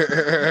not,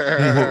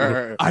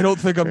 I don't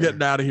think I'm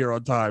getting out of here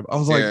on time. I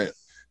was like,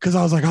 because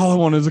I was like, all I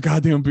want is a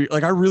goddamn beer.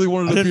 Like, I really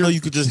wanted a beer. Know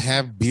you could just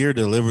have beer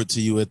delivered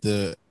to you at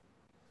the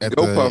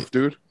Puff,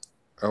 dude.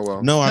 Oh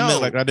well. No, I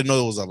meant like I didn't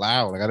know it was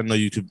allowed. Like I didn't know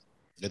you could.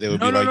 They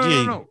would be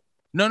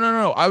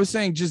no. I was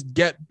saying just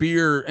get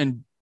beer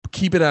and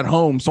keep it at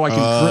home so I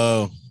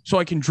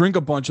can drink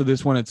a bunch of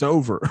this when it's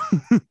over.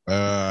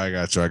 I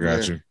got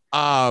you.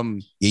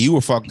 You were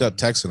fucked up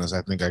texting us.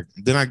 I think I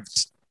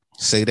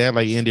say that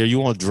like, Andy, are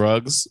you on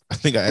drugs? I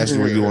think I asked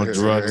you were you on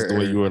drugs the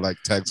way you were like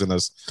texting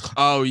us.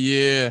 Oh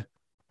yeah.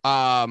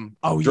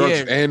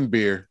 Drugs and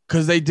beer.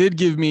 Because they did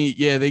give me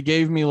they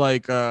gave me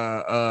like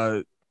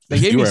they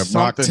gave me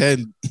something.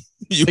 10.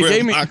 You were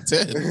at Mach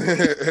 10.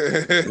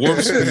 Warp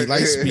speed,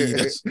 light speed.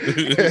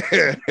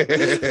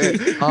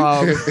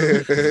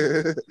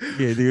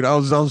 Yeah, dude. I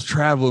was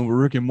traveling with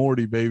Rick and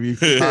Morty, baby.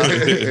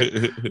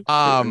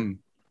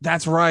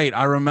 That's right.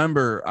 I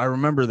remember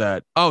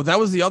that. Oh, that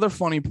was the other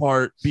funny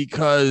part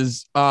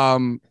because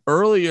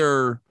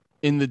earlier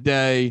in the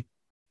day,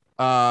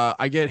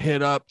 I get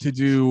hit up to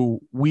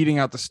do weeding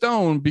out the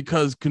stone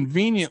because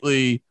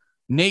conveniently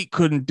Nate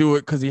couldn't do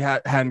it because he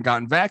hadn't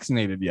gotten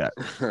vaccinated yet.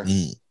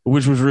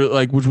 Which was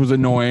which was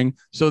annoying.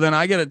 So then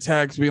I get a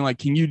text being like,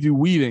 can you do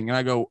weeding? And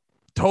I go,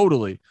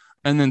 totally.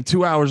 And then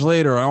 2 hours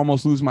later, I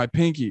almost lose my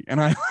pinky. And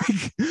I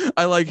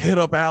hit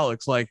up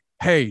Alex like,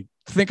 hey,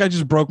 think I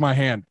just broke my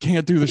hand.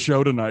 Can't do the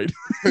show tonight.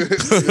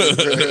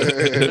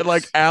 And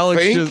like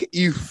Alex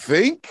you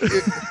think?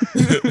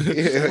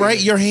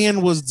 Right? Your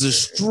hand was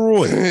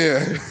destroyed.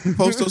 Yeah.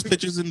 Post those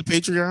pictures in the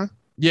Patreon.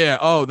 Yeah.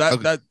 Oh,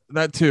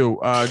 that too.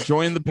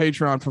 Join the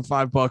Patreon for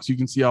 $5. You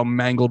can see how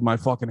mangled my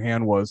fucking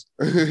hand was.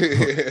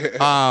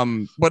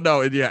 But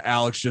no,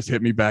 Alex just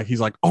hit me back. He's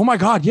like, "Oh my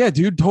god, yeah,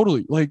 dude,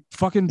 totally. Like,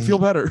 fucking feel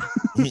better."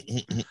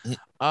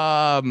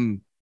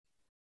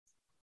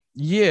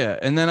 Yeah,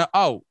 and then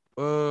are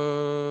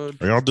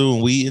y'all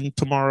doing weeding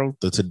tomorrow?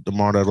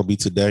 Tomorrow that'll be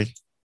today.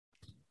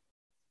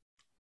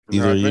 I'm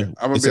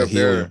gonna be up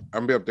there.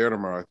 I'm gonna be up there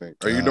tomorrow. I think.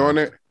 Are you doing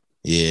it?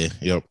 Yeah.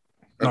 Yep.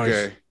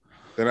 Okay. Nice.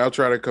 Then I'll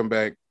try to come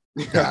back.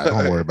 Nah,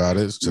 don't worry about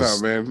it. It's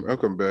just, no, man, I'll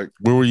come back.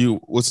 Where were you?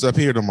 What's up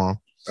here tomorrow?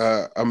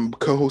 I'm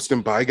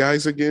co-hosting Bye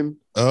Guys again.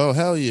 Oh,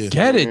 hell yeah.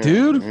 Get it,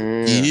 dude.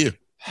 Yeah.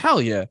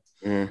 Hell yeah.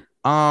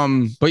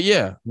 But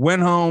yeah,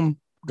 went home,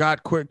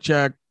 got Quick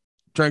Check,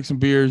 drank some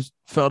beers,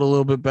 felt a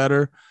little bit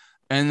better.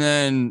 And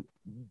then,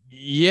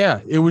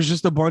 it was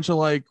just a bunch of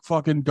like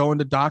fucking going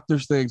to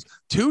doctors things.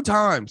 2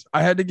 times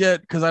I had to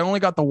get, because I only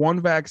got the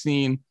one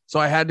vaccine. So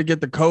I had to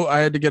get I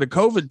had to get a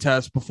COVID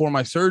test before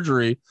my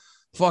surgery.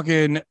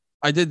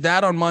 I did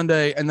that on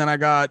Monday, and then I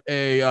got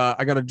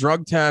a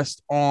drug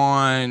test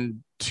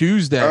on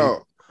Tuesday.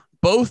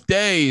 both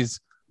days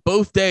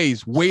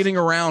waiting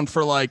around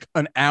for like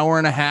an hour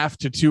and a half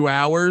to 2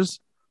 hours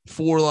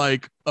for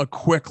like a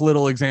quick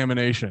little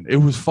examination. It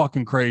was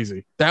fucking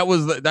crazy. That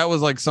was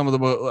like some of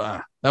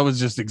the that was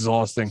just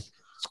exhausting.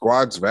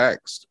 Squad's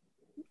vaxxed.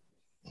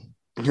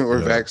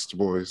 We're vaxxed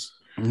boys.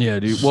 Yeah,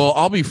 dude. Well,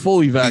 I'll be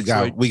fully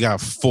vaxxed. We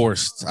got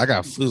forced. I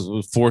got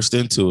forced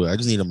into it. I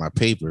just needed my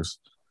papers.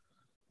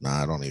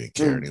 Nah, I don't even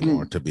care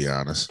anymore, to be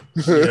honest.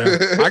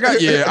 Yeah.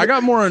 I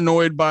got more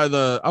annoyed by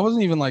I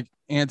wasn't even like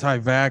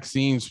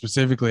anti-vaccine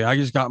specifically. I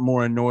just got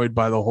more annoyed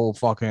by the whole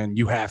fucking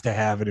you have to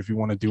have it if you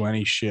want to do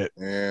any shit.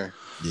 Yeah.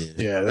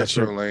 That's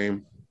so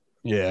lame.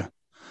 Yeah.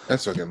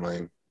 That's fucking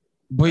lame.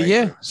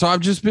 But so I've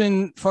just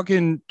been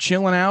fucking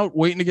chilling out,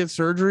 waiting to get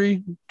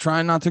surgery,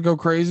 trying not to go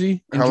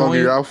crazy. How long are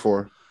you out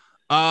for?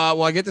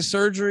 Well, I get the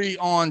surgery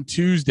on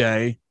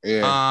Tuesday.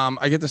 Yeah.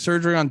 I get the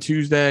surgery on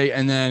Tuesday,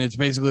 and then it's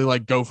basically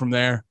like go from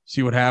there,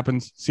 see what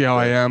happens, see how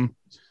I am,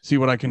 see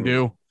what I can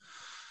do.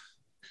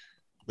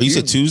 But you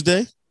said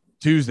Tuesday?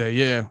 Tuesday,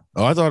 yeah.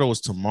 Oh, I thought it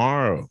was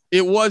tomorrow.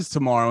 It was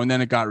tomorrow, and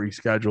then it got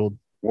rescheduled.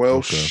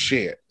 Well,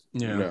 shit.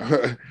 Yeah.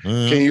 No.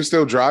 Can you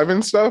still drive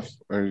and stuff,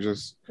 or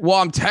just? Well,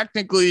 I'm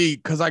technically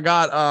because I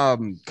got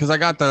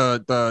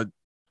the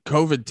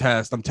COVID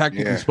test. I'm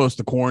technically supposed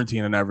to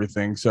quarantine and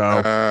everything. So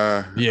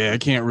I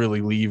can't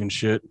really leave and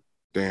shit.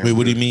 Damn. Wait,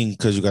 what do you mean?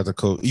 Because you got the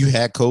COVID? You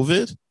had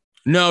COVID?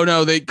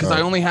 No, because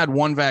I only had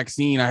one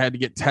vaccine. I had to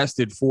get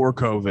tested for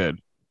COVID.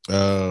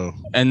 Oh.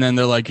 And then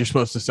they're like, you're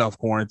supposed to self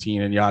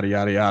quarantine and yada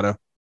yada yada.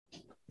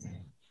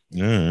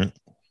 Yeah.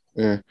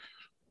 Yeah.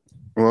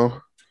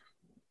 Well,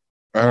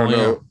 I don't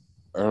know.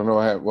 I don't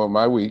know.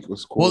 My week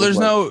was cool. Well, there's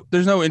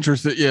no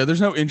interest.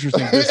 There's no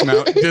interesting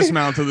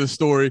dismount to this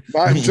story.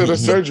 Not until the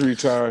surgery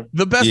time.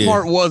 The best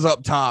part was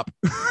up top.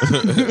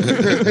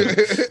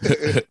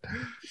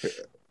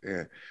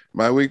 Yeah,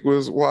 my week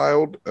was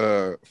wild.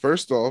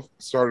 First off,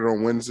 started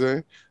on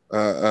Wednesday.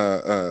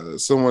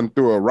 Someone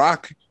threw a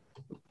rock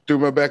through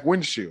my back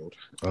windshield.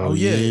 Oh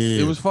yeah.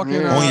 It was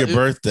fucking on your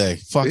birthday.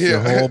 Fuck your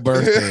whole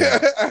birthday.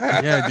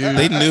 Yeah, dude.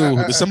 They knew.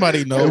 Did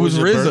somebody know it was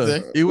your RZA?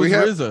 Birthday? It was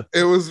RZA.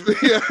 It was.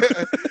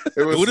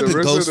 It would have been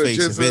RZA,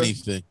 Ghostface if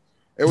anything.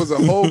 It was a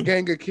whole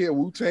gang of kids,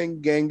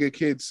 Wu-Tang gang of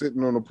kids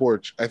sitting on the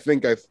porch. I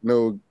think I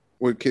know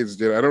what kids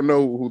did. I don't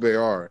know who they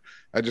are.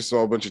 I just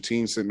saw a bunch of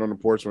teens sitting on the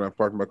porch when I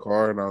parked my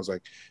car, and I was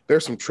like,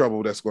 "There's some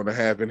trouble that's going to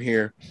happen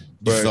here."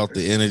 But you felt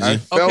the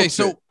energy. Okay,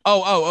 so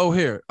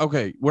here.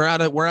 Okay, we're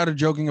out of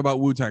joking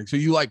about Wu-Tang. So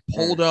you like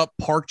pulled up,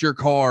 parked your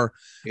car,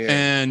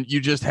 and you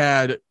just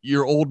had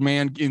your old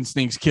man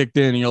instincts kicked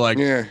in, and you're like,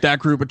 that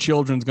group of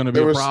children's going to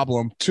be a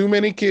problem. Too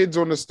many kids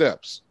on the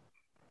steps.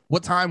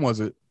 What time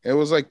was it? It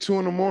was like 2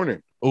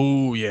 a.m.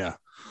 Oh yeah.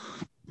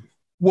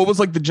 What was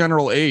like the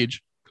general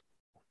age?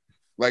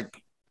 Like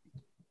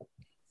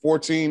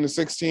 14 to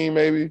 16,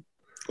 maybe.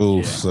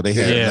 Oh, so they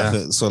had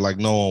nothing. So like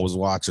no one was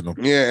watching them.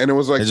 Yeah, and it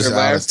was like the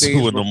last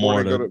 2 in the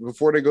morning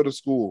before they go to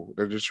school.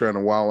 They're just trying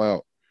to wow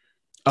out.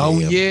 Oh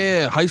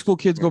yeah, high school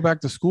kids go back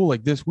to school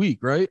like this week,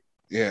 right?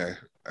 Yeah,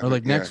 or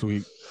like next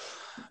week.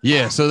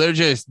 Yeah, so they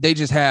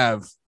just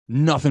have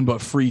nothing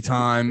but free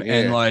time,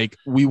 and like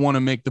we want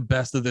to make the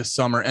best of this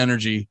summer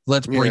energy.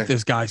 Let's break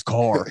this guy's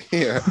car.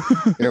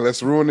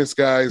 Let's ruin this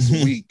guy's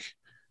week.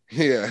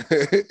 Yeah.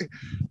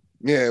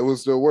 Yeah, it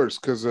was the worst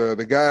because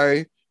the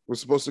guy was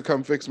supposed to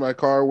come fix my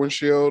car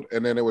windshield,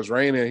 and then it was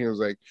raining. He was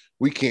like,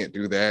 "We can't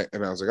do that,"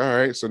 and I was like, "All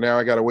right." So now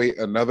I got to wait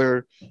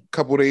another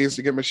couple days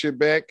to get my shit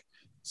back.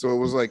 So it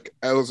was like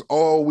I was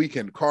all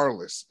weekend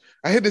carless.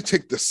 I had to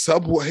take the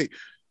subway.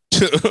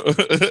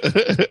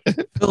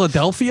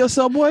 Philadelphia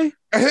subway?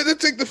 I had to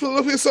take the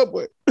Philadelphia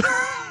subway.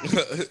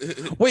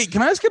 Wait,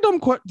 can I ask a dumb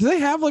question? Do they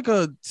have like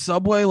a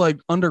subway like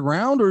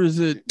underground, or is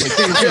it? Like,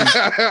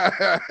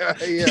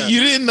 You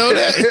didn't know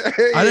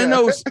that? I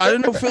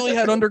didn't know Philly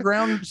had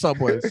underground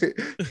subways.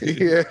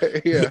 Yeah.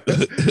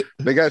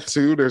 They got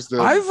two. There's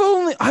the. I've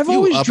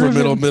always upper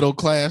driven middle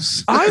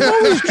class. I've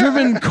always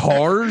driven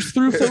cars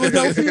through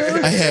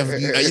Philadelphia.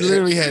 I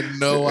literally had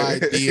no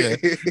idea.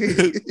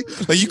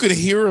 Like you could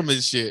hear them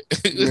and shit.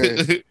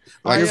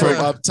 Like from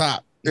up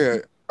top. Yeah.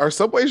 Are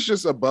subways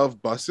just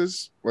above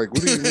buses? Like,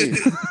 what do you mean?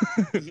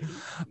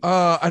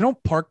 I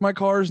don't park my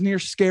cars near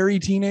scary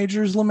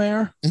teenagers,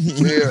 Lemaire.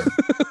 Yeah,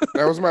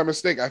 that was my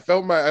mistake. I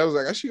was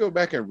like, I should go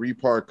back and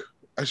repark.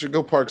 I should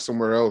go park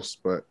somewhere else,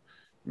 but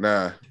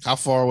nah. How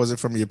far was it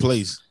from your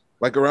place?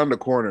 Like around the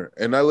corner.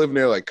 And I live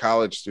near like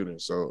college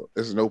students, so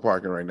there's no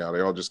parking right now.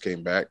 They all just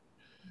came back.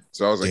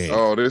 So I was like,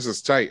 oh, this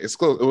is tight. It's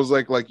close. It was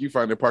like you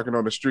find it parking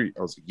on the street.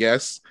 I was like,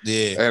 yes.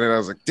 Yeah. And then I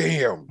was like,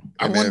 damn.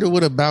 I wonder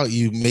what about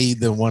you made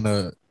them want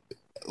to,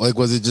 like,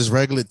 was it just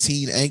regular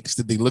teen angst?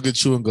 Did they look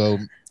at you and go,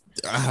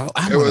 I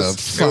want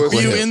to fuck with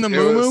Were you in the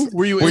moo-moo?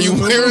 Were you wearing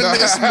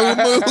this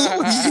moo-moo?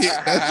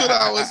 Yeah, that's what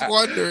I was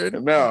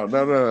wondering.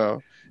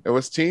 No. It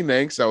was teen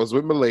angst. I was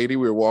with my lady.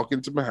 We were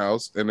walking to my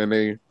house, and then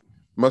they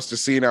must have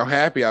seen how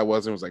happy I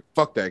was and was like,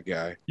 fuck that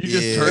guy. You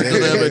just turned to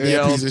them and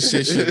yelled. Piece of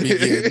shit should be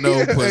getting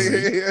no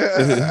pussy.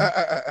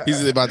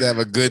 He's about to have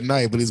a good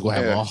night, but he's going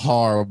to have a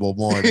horrible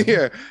morning.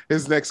 Yeah.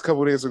 His next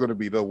couple of days are going to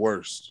be the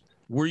worst.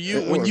 Were you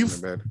It when you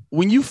wasn't bad.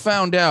 when you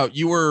found out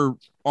you were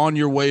on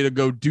your way to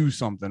go do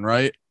something,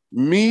 right?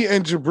 Me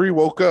and Jabri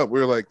woke up. We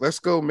were like, let's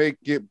go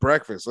get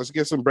breakfast. Let's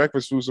get some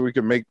breakfast food so we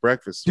can make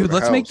breakfast. Dude, for the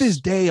let's make house. this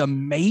day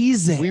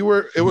amazing. It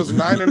was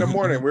 9 a.m.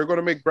 We were going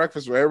to make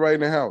breakfast for everybody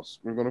in the house.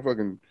 We were going to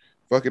fucking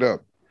fuck it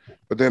up.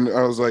 But then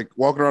I was like,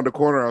 walking around the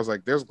corner, I was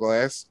like, there's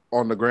glass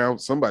on the ground.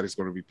 Somebody's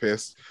going to be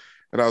pissed.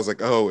 And I was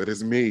like, oh, it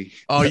is me.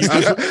 Oh, you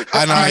just,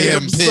 And I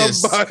am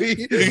pissed.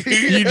 somebody.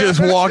 you just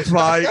walked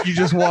by. You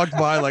just walked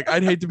by like,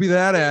 I'd hate to be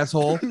that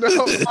asshole.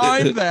 No.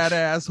 I'm that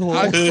asshole.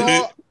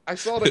 I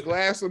saw the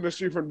glass on the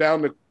street from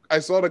down the. I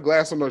saw the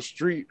glass on the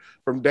street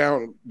from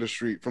down the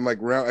street from like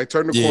round. I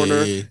turned the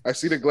corner. Yeah. I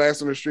see the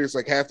glass on the street. It's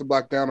like half the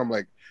block down. I'm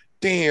like,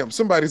 damn,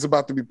 somebody's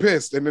about to be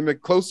pissed. And then the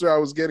closer I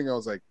was getting, I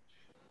was like,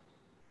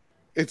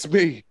 it's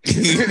me.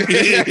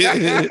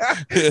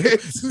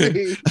 It's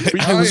me.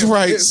 I was am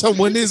right. pissed.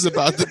 Someone is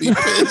about to be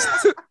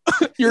pissed.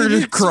 You're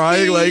just It's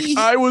crying me. like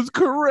I was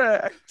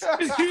correct.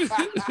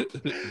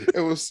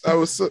 I was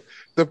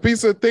the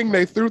piece of thing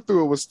they threw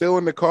through it was still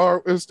in the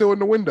car. It was still in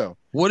the window.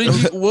 What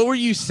were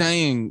you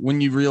saying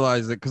when you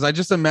realized it? Because I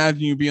just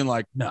imagine you being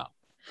like, no.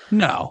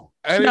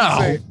 I didn't No.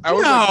 say. I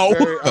was No.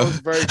 like I was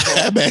very calm.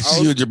 I'm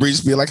asking you and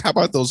Jabrice be like, how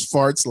about those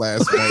farts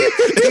last night?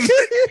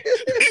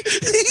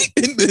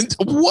 And then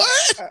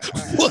what?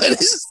 What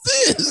is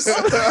this?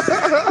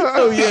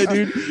 Oh yeah,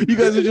 dude. You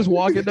guys are just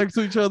walking next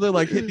to each other,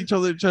 like hitting each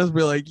other in the chest,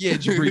 be like, yeah,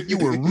 Jabri, you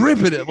were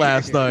ripping it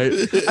last night.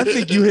 I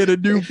think you hit a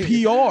new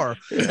PR.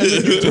 And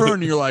then you turn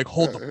and you're like,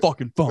 hold the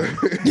fucking phone.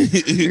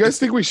 You guys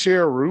think we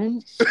share a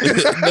room?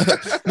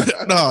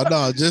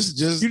 No, just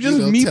You just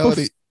meet tell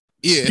bef- it.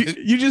 Yeah,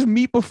 You just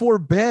meet before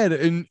bed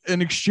and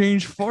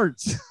exchange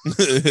farts.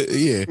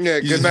 yeah. Yeah,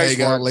 You good just night,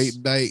 hang out farts. late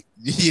night.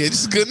 Yeah,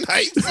 just good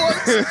night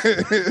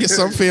farts. Yeah,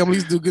 some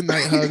families do good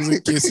night hugs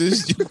and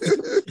kisses.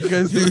 You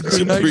guys do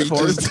good night Jabri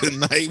farts. just good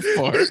night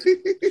fart.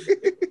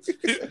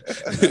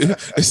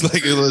 It's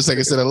like it looks like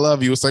I said I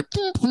love you. It's like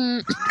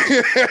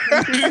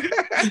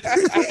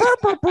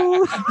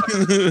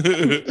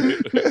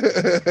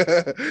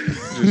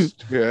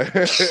Just, yeah.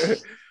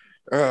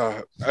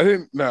 I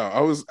didn't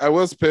know. I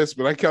was pissed,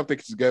 but I kept it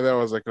together. I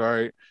was like, all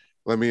right,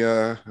 let me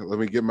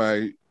get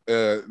my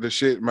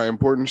my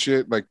important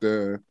shit, like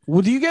the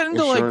Well, do you get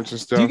into insurance and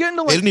do stuff. you get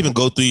into they like didn't even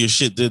go through your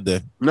shit, did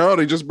they? No,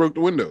 they just broke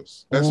the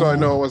windows. That's how I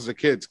know Oh. it was the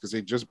kids, because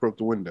they just broke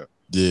the window.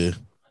 Yeah.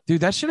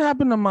 dude, that should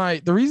happen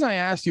to the reason I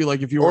asked you,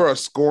 like, if you Or were a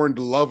scorned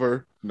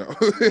lover. No.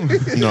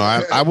 No,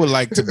 I would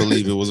like to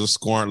believe it was a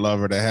scorned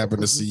lover that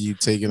happened to see you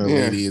taking a Yeah.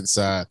 lady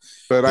inside.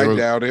 But I They were-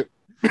 doubt it.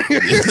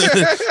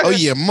 Oh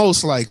yeah,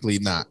 most likely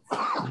not.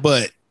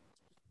 But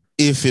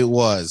if it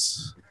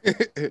was,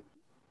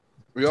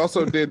 We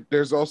also did.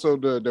 There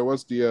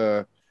was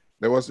the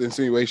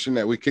insinuation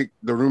that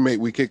the roommate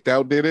we kicked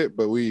out did it,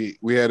 but we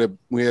had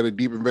a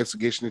deep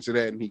investigation into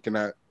that, and he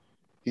cannot.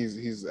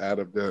 He's out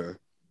of the.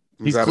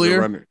 He's out clear? Of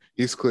the running.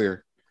 He's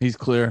clear he's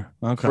clear.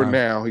 Okay. for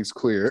now. He's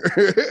clear.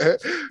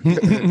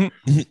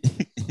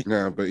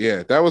 No, but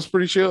yeah, that was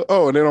pretty chill.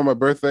 Oh, and then on my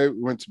birthday,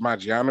 we went to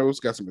Maggiano's,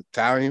 got some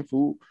Italian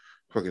food,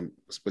 fucking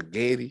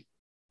spaghetti.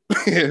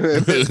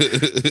 And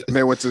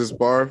then went to this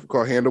bar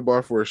called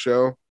Handlebar for a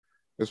show. It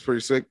was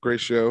pretty sick,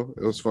 great show.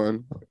 It was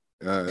fun.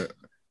 It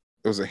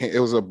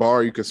was a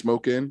bar you could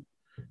smoke in,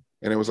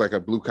 and it was like a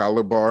blue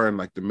collar bar in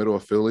like the middle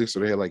of Philly. So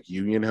they had like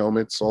Union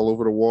helmets all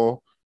over the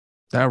wall.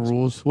 That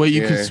rules. Wait,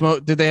 you Yeah. can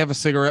smoke. Did they have a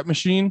cigarette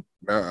machine?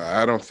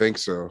 I don't think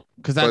so.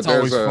 Because that's But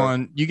there's always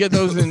fun. You get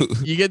those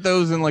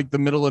in like the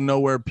middle of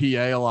nowhere,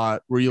 PA, a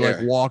lot, where you like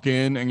Yeah. walk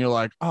in and you're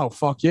like, oh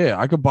fuck yeah,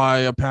 I could buy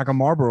a pack of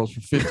Marlboros for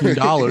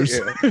 $15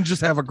 Yeah. and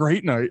just have a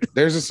great night.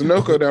 There's a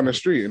Sunoco down the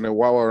street and a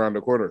Wawa around the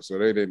corner, so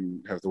they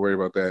didn't have to worry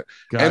about that.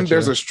 Gotcha. And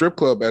there's a strip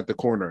club at the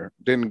corner.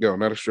 Didn't go,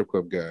 not a strip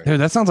club guy. Dude,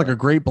 that sounds like a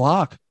great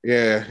block.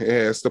 Yeah,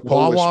 it's the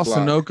Polish Wawa, block.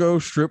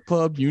 Sunoco, strip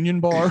club, Union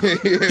Bar.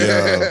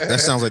 yeah, that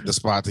sounds like the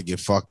spot to get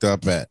fucked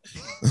up at.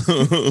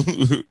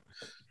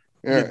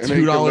 Yeah, and then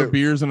you $2 can live-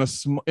 beers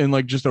in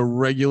like just a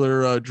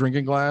regular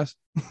drinking glass.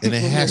 And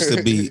it has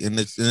to be, and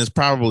it's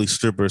probably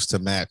strippers to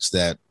match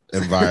that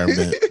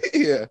environment.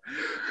 Yeah,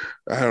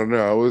 I don't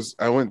know.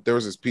 I went. There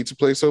was this pizza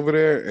place over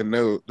there, and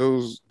the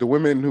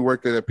women who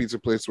worked at that pizza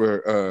place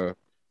were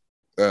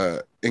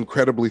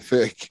incredibly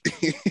thick.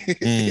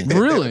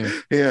 Really?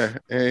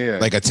 Yeah.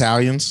 Like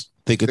Italians,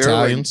 thick They're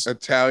Italians. like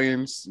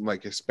Italians,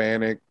 like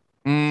Hispanic.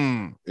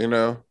 Mm. You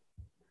know,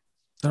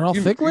 They're all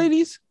You- thick you-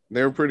 ladies?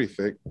 they were pretty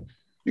thick.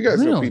 You guys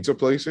know Really? pizza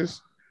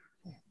places?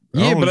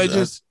 Yeah, Oh, but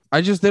that-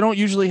 I just they don't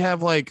usually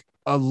have like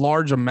a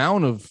large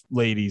amount of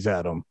ladies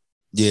at them.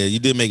 Yeah, you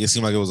did make it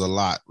seem like it was a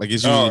lot. Like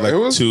it's usually Oh, like it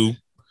was- two.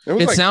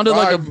 was It like sounded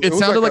five- like it was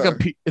sounded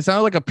like it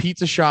sounded like a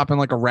pizza shop in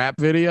like a rap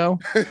video.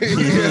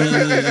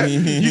 Yeah.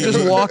 You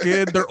just walk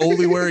in, they're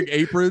only wearing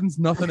aprons,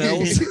 nothing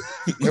else.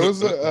 It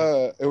was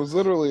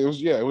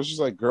just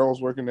like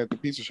girls working at the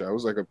pizza shop. It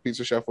was like a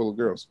pizza shop full of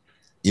girls.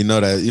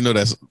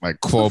 That's like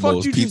the fuck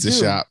Cuomo's you just pizza do?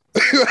 shop.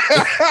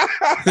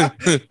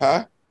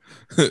 Huh?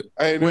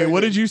 Wait,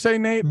 what did you say,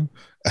 Nate?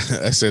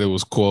 I said it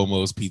was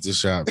Cuomo's Pizza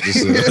Shop.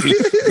 Just,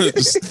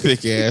 just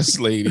thick ass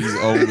ladies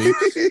only.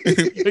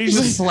 He's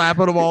just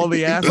slapping them all in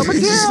the ass. I'm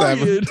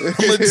Italian. I'm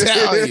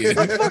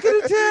I'm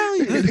fucking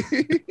Italian.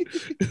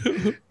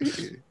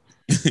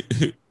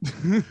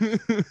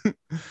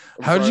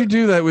 How'd you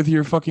do that with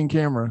your fucking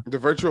camera? The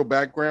virtual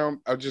background.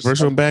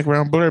 Virtual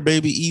background blur,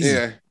 baby. Easy.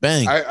 Yeah.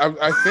 Bang.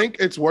 I think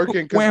it's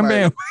working. Wham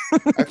bam.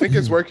 I think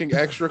it's working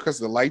extra because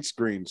the light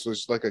screen, so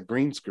it's like a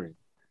green screen.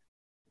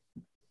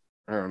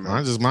 I don't know.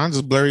 Mine's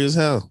just blurry as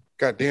hell.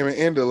 God damn it,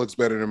 and it looks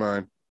better than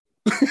mine.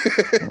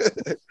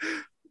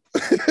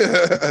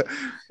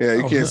 Yeah,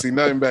 you can't see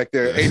nothing back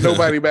there. Ain't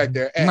nobody back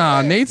there.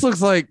 Nah, Nate's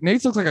looks like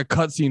a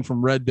cutscene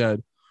from Red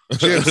Dead.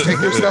 Chips,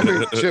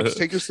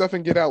 take your stuff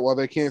and get out while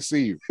they can't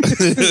see you.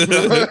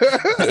 Unblur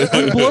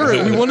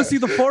it. We want to see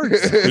the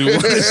farts. We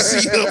want to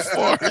see the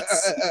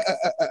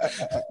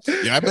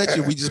farts. Yeah, I bet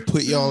you we just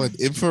put y'all in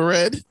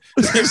infrared.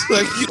 It's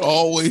like you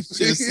always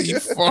just see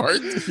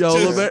farts. Yo,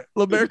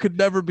 Lemaire could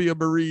never be a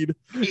Marine.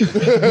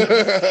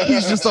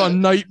 He's just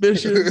on night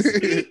missions.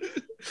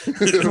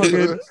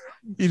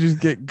 You just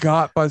get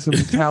got by some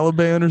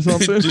Taliban or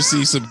something. Just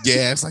see some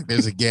gas, like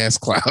there's a gas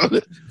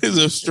cloud. There's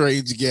a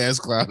strange gas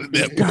cloud in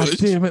that God bush.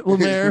 damn it,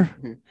 Lemaire.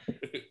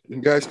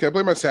 Guys, can I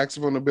play my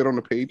saxophone a bit on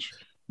the page?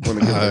 On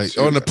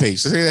the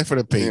page. Say that for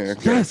the page. Yeah,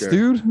 Yes,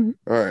 dude.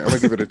 All right, I'm gonna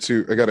give it a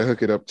 2. I gotta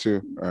hook it up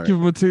too. All right. Give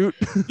him a toot.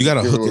 You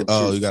gotta Give it a hook it. little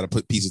Oh, toot. you gotta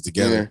put pieces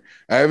together.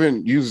 Yeah. I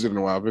haven't used it in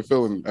a while. I've been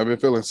feeling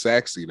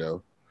saxy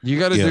though. You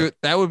got to do it.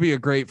 That would be a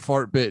great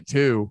fart bit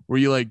too, where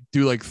you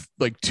do like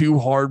 2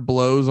 hard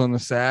blows on the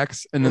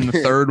sax, and then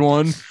the third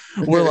one,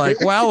 we're like,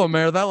 "Wow,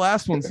 Lemaire, that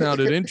last one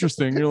sounded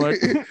interesting." You're like,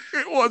 "It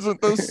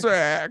wasn't the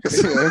sax."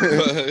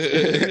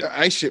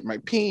 I shit my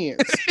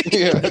pants.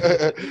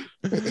 Yeah.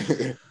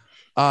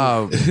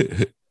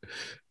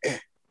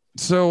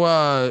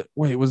 So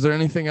wait, was there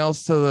anything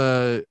else to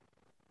the?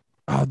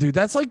 Oh, dude,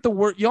 that's like the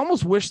word. You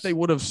almost wish they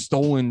would have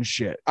stolen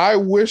shit. I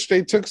wish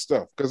they took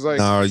stuff because, like,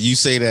 No, you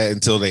say that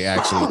until they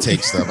actually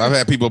take stuff. I've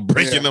had people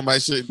breaking into my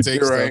shit and take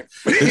you're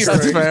stuff. right.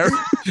 That's fair.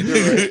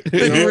 You're right.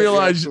 Then you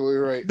realize.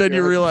 Right. Then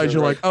you realize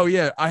you're right. like, oh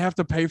yeah, I have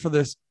to pay for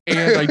this,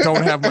 and I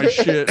don't have my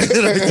shit. I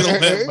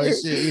don't have my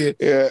shit.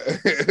 Yeah.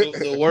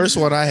 The worst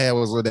one I had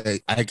was when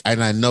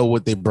I know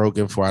what they broke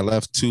in for. I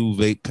left 2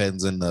 vape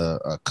pens in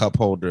the cup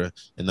holder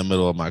in the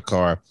middle of my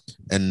car,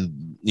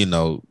 and he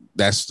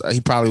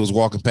probably was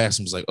walking past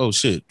and was like, oh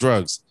shit,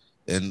 drugs.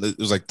 And it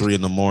was like 3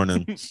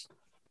 a.m.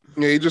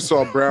 Yeah, you just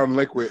saw brown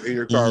liquid in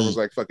your car. It was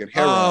like fucking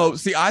heroin. Oh,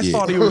 see, I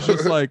thought he was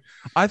just like,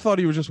 I thought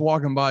he was just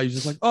walking by. He's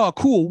just like, oh,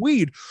 cool,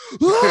 weed.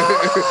 No,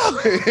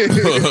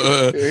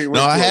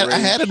 I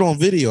had it on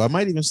video. I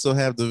might even still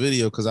have the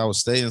video because I was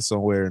staying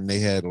somewhere and they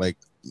had like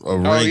a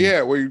ring. Oh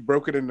yeah, where you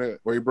broke it you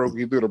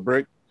threw the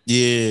brick.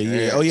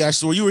 Yeah. Oh yeah,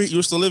 so you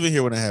were still living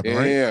here when it happened,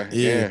 right?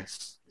 Yeah.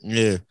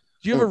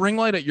 Do you have a ring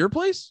light at your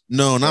place?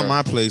 No, not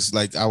my place.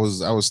 Like I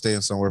was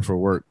staying somewhere for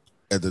work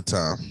at the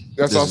time.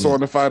 That's also on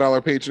the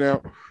 $5 page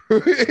now.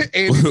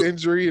 Andy's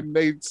injury and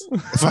Nate's.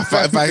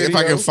 If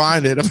I can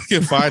find it,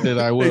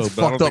 I will. Nate's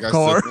but I don't fucked think up I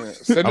car. still-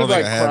 Send I it don't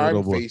like think I have it crime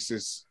no more.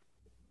 faces.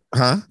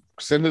 Huh?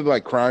 Send it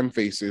like crime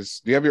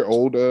faces. Do you have your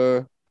old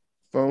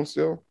phone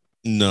still?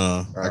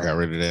 No, I got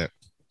rid of that.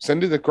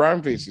 Send it to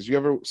crime faces. You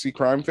ever see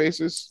crime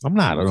faces? I'm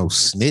not a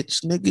snitch,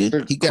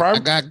 nigga. I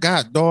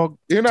got dog.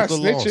 You're not to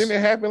the snitching. loss.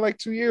 It happened like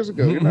 2 years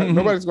ago.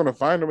 Nobody's gonna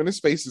find him, and his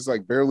face is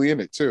like barely in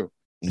it too.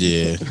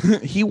 Yeah.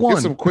 He Get won.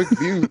 some quick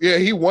views. Yeah,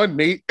 he won,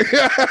 Nate.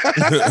 Yeah,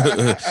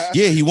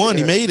 he won.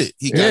 He made it.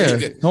 He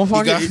Don't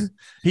fucking.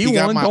 He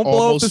got won. my Don't blow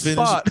up almost the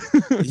spot.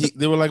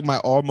 They were like my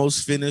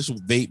almost finished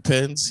vape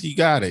pens. He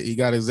got it. He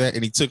got exact,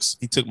 and he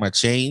took my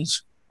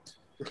change.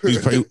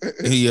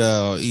 He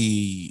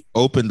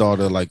opened all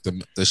the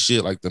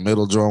shit, like the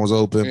middle drawer was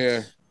open.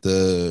 Yeah.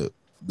 The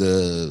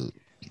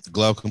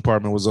glove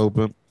compartment was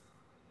open.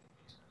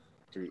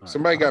 Dude,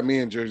 somebody got me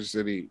in Jersey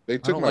City. They I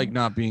took don't my like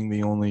not being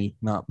the only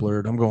not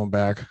blurred. I'm going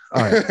back.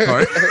 All right. All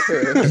right.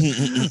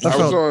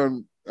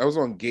 I was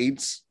on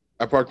Gates.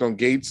 I parked on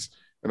Gates,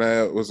 and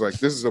I was like,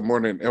 "This is a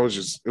morning." It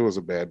was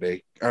a bad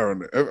day. I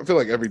don't know. I feel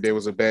like every day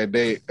was a bad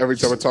day. Every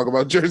time I talk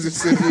about Jersey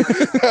City,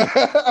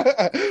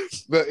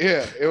 but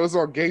yeah, it was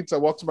on Gates. I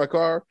walked to my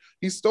car.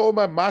 He stole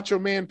my Macho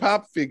Man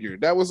Pop figure.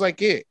 That was like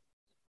it.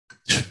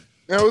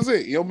 That was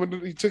it. He opened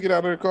it. He took it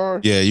out of the car.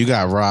 Yeah, you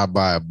got robbed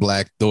by a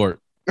black dork.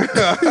 Yeah,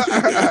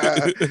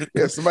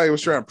 somebody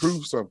was trying to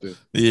prove something.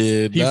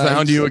 Yeah, He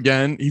found you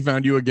again. He's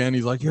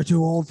like, you're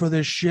too old for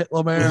this shit,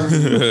 Lemaire.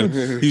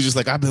 He's just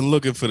like, I've been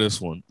looking for this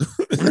one.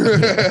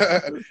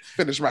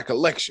 Finish my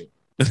collection.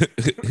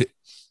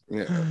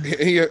 Yeah,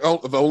 he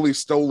only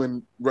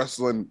stolen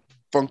wrestling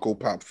Funko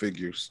Pop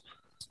figures.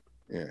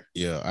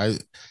 Yeah,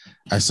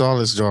 I saw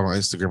this joint on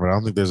Instagram, but I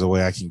don't think there's a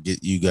way I can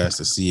get you guys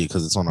to see it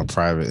because it's on a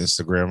private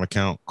Instagram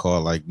account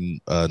called like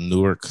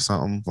Newark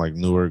something, like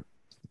Newark.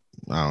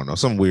 I don't know,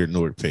 some weird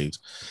Newark page,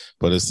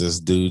 but it's this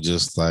dude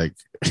just like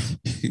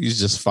he's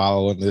just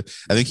following it.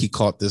 I think he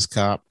caught this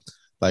cop.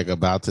 like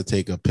about to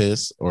take a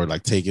piss or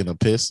like taking a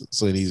piss.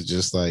 So he's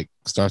just like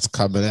starts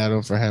coming at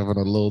him for having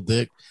a little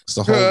dick. It's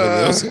the whole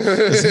video.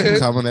 It's him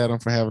coming at him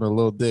for having a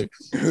little dick.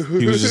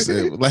 He was just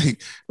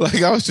like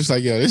I was just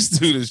like, yo, this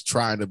dude is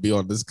trying to be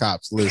on this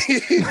cop's list. He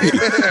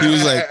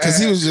was like, because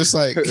he was just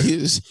like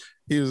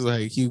he was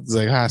like,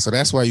 hi. So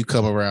that's why you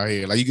come around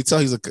here. Like you could tell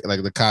he's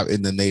like the cop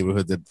in the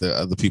neighborhood that the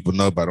other people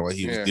know. By the way,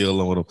 he was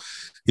dealing with him.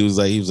 He was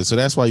like, so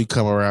that's why you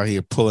come around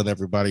here pulling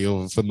everybody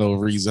over for no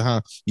reason,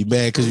 huh? You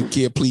mad because you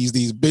can't please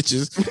these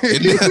bitches,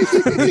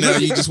 and now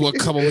you just want to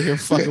come over here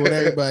fucking with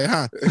everybody,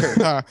 huh?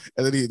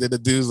 And then the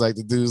dude's like,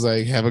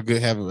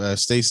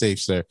 stay safe,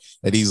 sir.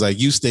 And he's like,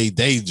 you stay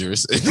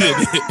dangerous. And then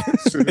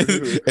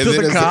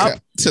the cop,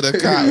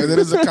 and then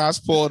as the cop's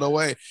pulling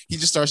away, he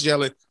just starts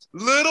yelling,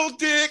 little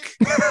dick.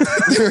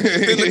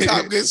 Then the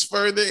cop gets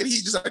further and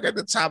he just like at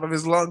the top of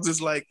his lungs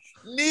is like,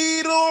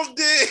 needle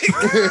dick.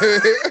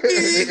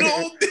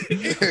 Needle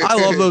dick. I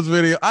love those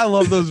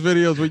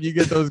videos when you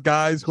get those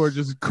guys who are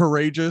just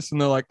courageous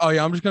and they're like, oh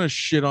yeah, I'm just gonna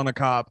shit on a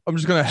cop. I'm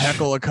just gonna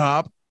heckle a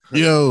cop.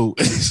 Yo,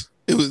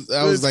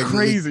 I was like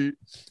crazy.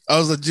 I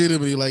was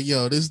legitimately like,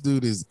 yo, this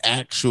dude is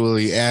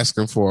actually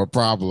asking for a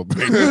problem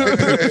right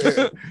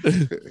now.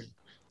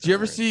 Did you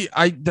ever see?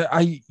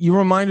 You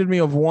reminded me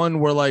of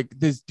one where like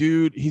this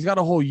dude, he's got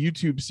a whole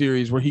YouTube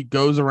series where he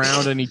goes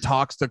around and he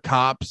talks to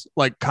cops,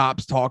 like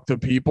cops talk to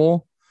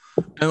people,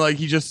 and like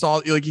he just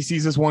saw, like he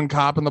sees this one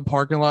cop in the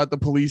parking lot at the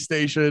police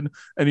station,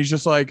 and he's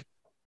just like,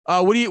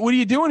 what are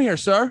you doing here,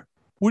 sir?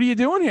 What are you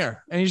doing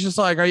here? And he's just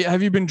like,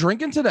 have you been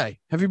drinking today?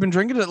 Have you been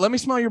drinking today? Let me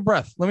smell your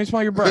breath. Let me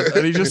smell your breath.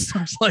 And he just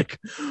starts like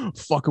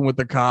fucking with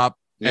the cop.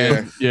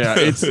 And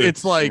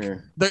it's like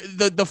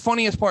the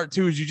funniest part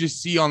too is you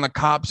just see on the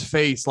cop's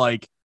face,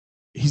 like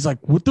he's like,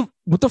 what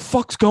the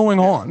fuck's going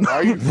on?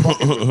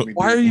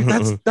 Why are you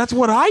that's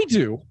what I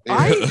do.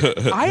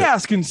 I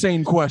ask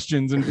insane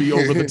questions and be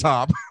over the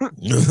top.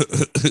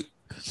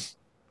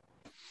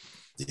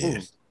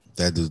 Yeah,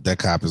 that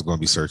cop is gonna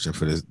be searching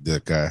for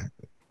that guy.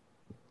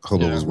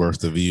 Hope it was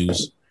worth the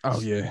views. Oh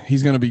yeah,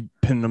 he's gonna be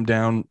pinning him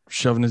down,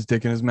 shoving his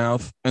dick in his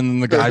mouth, and then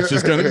the guy's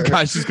just gonna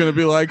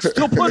be like,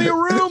 "Still plenty of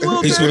room,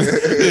 little dick."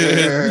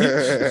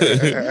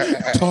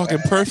 Talking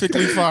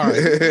perfectly fine.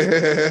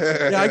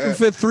 Yeah, I can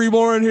fit 3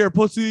 more in here,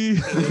 pussy.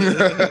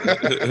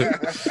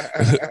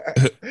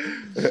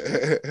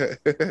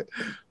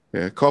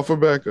 Yeah, call for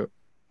backup.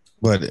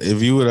 But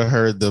if you would have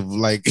heard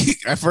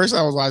at first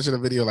I was watching the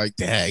video like,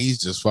 damn, he's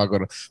just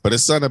fucking. But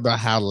it's something about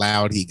how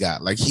loud he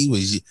got. Like he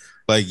was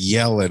like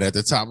yelling at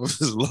the top of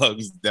his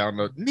lungs down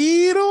the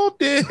needle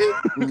dick.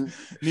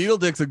 Needle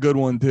dick's a good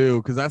one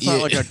too, because that's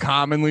not like a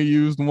commonly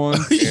used one.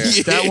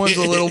 That one's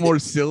a little more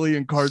silly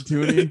and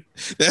cartoony.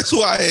 That's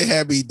why it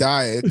had me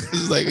dying.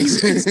 It's like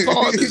he's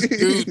calling this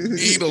dude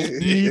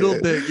needle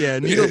dick. Yeah,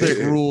 needle dick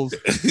rules.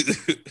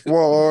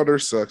 Well, Water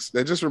sucks.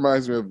 That just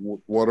reminds me of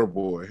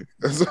Waterboy.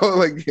 So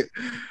like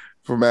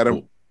from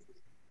Adam,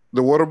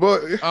 the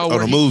Waterboy. Oh,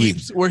 the movie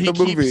where he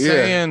keeps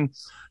saying.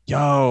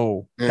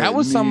 Yo, that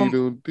was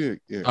some.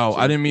 Yeah,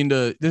 I didn't mean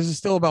to. This is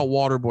still about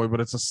Waterboy,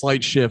 but it's a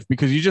slight shift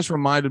because you just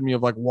reminded me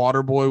of like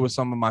Waterboy was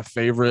some of my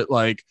favorite,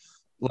 like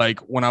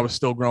when I was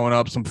still growing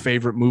up, some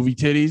favorite movie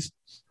titties.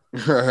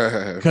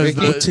 Because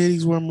the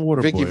titties were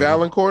Waterboy. Vicky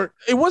Valancourt.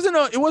 It wasn't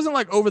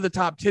like over the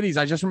top titties.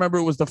 I just remember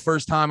it was the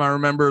first time I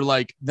remember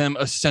like them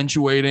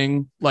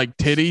accentuating like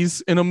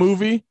titties in a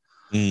movie,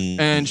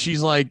 and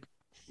she's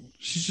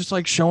just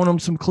like showing them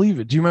some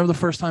cleavage. Do you remember the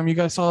first time you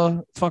guys saw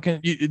do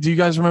you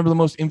guys remember the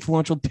most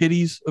influential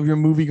titties of your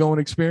movie going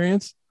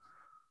experience?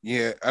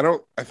 Yeah,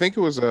 I think it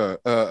was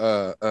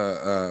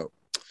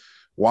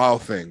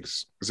Wild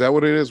Things. Is that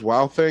what it is?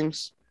 Wild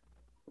Things?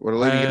 Where the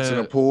lady gets in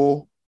a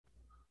pool.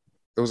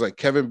 It was like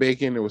Kevin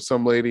Bacon. It was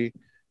some lady.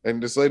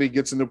 And this lady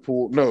gets in the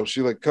pool. No,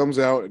 she like comes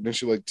out and then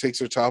she like takes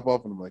her top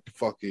off. And I'm like,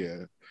 fuck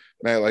yeah.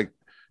 And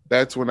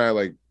that's when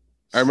I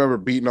remember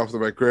beating off to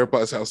my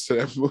grandpa's house to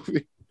that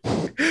movie.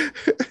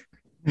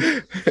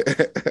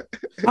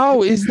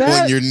 Oh, is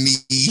that on your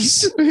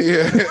knees?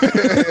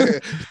 Yeah.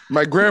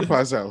 My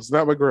grandpa's house,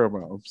 not my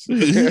grandma's.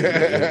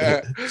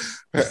 Yeah,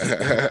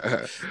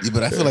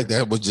 but I feel like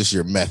that was just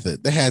your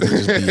method. That had to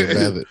just be your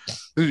method.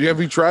 Have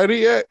you tried it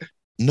yet?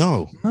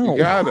 No. You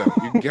gotta.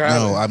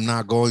 No, I'm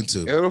not going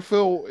to. It'll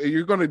feel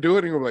you're gonna do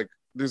it and you're like,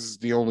 this is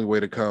the only way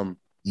to come.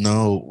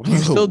 No. You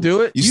still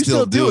do it? You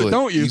still do it,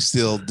 don't you? You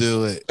still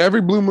do it.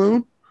 Every blue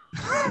moon.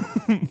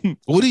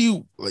 What do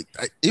you like?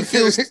 It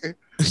feels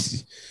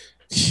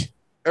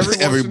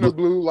every once in a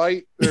blue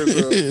light.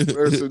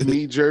 There's a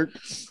knee jerk.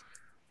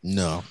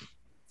 No,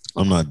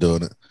 I'm not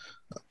doing it.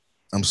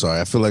 I'm sorry.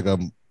 I feel like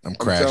I'm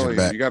crashing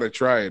back. You got to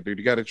try it, dude.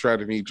 You got to try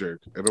the knee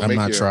jerk. I'm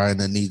not trying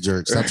the knee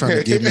jerk. Stop trying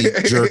to give me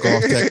jerk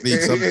off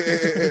techniques.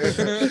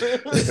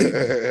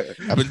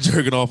 I've been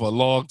jerking off a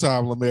long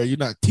time, Lemaire. You're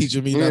not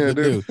teaching me nothing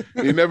new.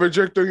 You never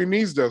jerked on your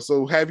knees though.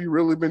 So have you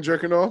really been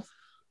jerking off?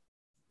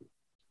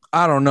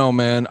 I don't know,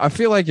 man. I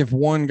feel like if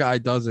one guy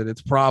does it,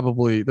 there's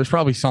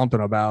probably something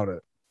about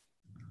it.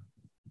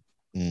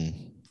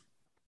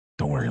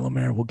 Don't worry,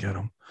 Lemaire, we'll get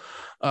him.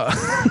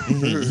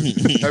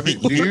 Have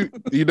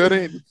you done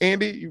it,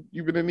 Andy?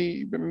 You've been a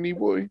knee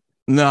boy?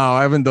 No,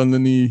 I haven't done the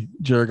knee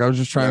jerk. I was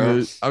just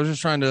trying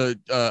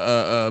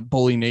to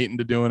bully Nate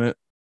into doing it.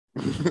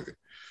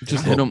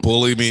 Just hit him.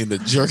 Bully me into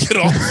jerking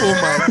off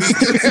on my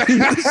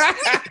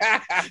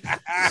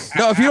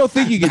No, if you don't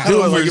think you can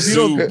do it, like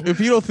if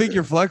you don't think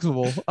you're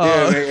flexible,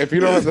 man, if you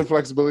don't have the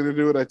flexibility to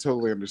do it, I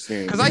totally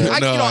understand. Because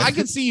I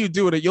can see you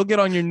doing it. You'll get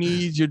on your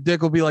knees, your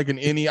dick will be like an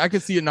innie. I can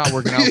see it not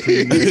working out for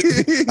you.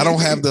 I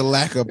don't have the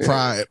lack of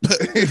pride.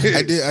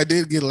 I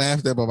did get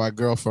laughed at by my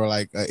girl for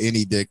like an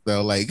innie dick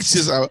though. Like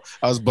just I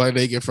was butt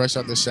naked, fresh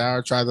out the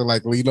shower, tried to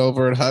like lean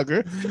over and hug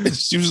her, and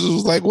she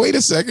was like, "Wait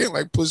a second,"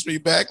 like push me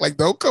back, like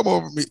don't come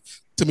over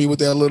to me with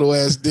that little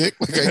ass dick.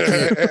 Like I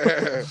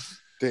can't.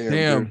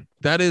 Damn,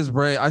 that is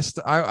brave. I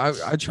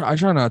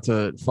try not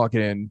to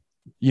fucking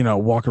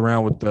walk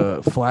around with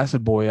the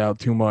flaccid boy out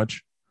too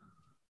much.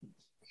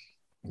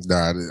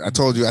 Nah, I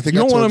told you. I think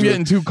you don't want him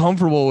getting too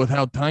comfortable with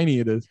how tiny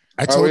it is.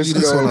 I told you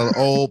this on an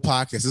old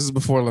podcast. This is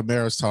before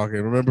Lemaire was talking.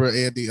 Remember,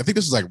 Andy? I think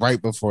this was like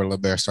right before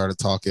Lemaire started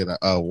talking.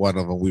 One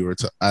of them we were.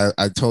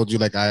 I told you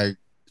like I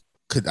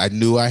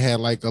knew I had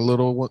like a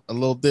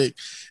little dick,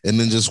 and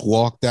then just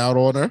walked out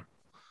on her.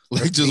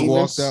 Like just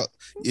walked out.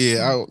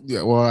 Yeah,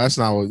 well, that's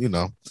not what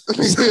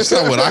that's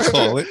not what I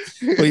call it.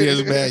 But he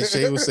was mad.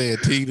 Shay was saying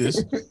Tinas.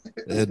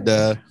 And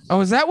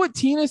is that what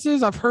Tinas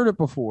is? I've heard it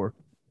before.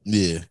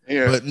 Yeah.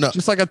 But no,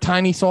 just like a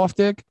tiny soft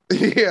dick.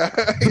 Yeah.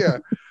 I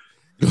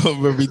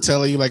remember me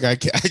telling you like I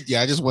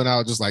just went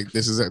out just like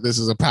this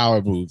is a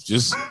power move.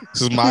 Just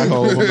this is my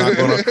home. I'm not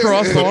gonna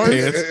cross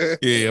arms.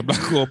 Yeah, I'm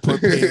not gonna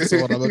put pants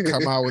on. I'm gonna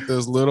come out with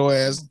this little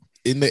ass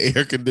in the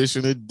air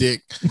conditioner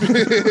dick.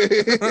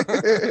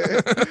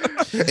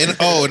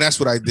 and that's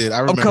what I did. I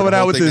remember I'm coming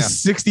out with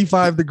this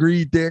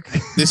 65-degree dick.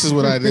 This is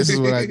what I did.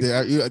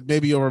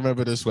 Maybe you'll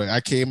remember this way.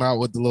 I came out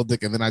with the little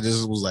dick and then I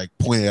just was like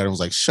pointing at it and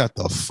was like, shut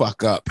the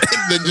fuck up.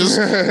 And then just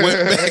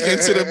went back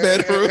into the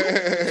bedroom.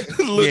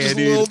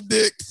 Little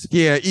dick.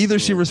 Yeah, either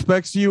she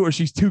respects you or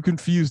she's too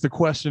confused to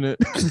question it.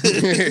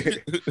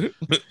 That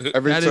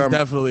is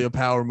definitely a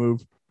power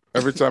move.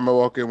 Every time I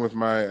walk in with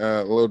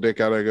my little dick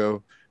out, I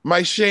go,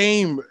 my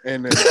shame,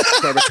 and then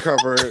try to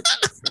cover it.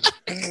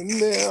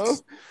 No.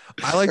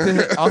 I like to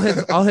hit.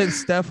 I'll hit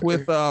Steph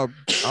with.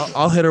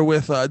 I'll hit her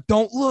with.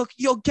 Don't look,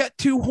 you'll get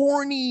too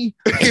horny.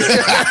 I'm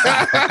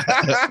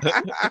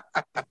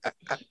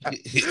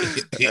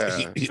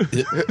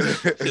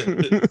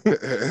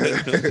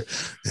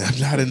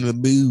not in the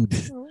mood.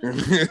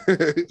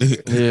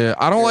 Yeah,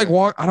 I don't like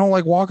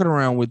walking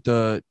around with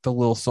the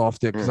little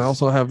soft dick because I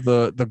also have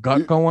the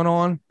gut going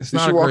on. It's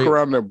not. You should walk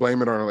around there,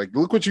 blame it on her. Like,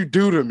 look what you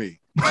do to me.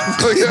 Make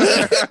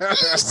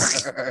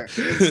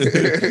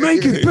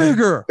it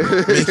bigger.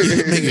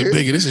 Make it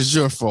bigger. This is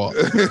your fault.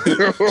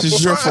 This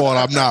is your fault.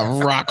 I'm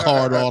not rock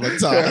hard all the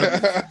time.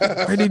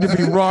 I need to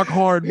be rock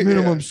hard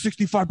minimum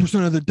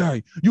 65% of the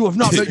day. You have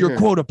not met your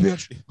quota,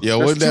 bitch. Yeah,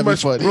 wouldn't that be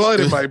funny? Blood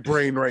in my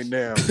brain right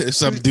now. If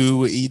some dude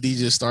with ED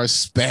just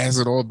starts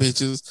spazzing on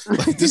bitches,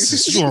 like this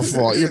is your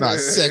fault. You're not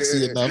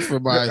sexy enough for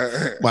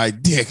my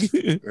dick.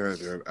 Yeah,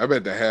 dude. I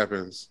bet that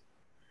happens.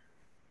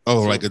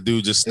 Oh, like a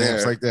dude just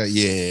snaps like that?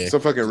 Yeah.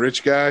 Some fucking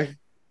rich guy.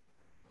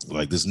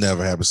 Like, this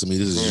never happens to me.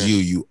 This is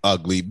you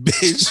ugly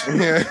bitch.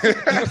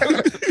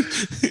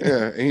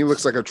 Yeah, and he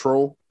looks like a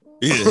troll.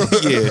 Yeah.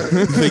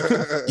 Like,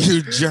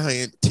 your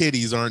giant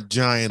titties aren't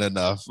giant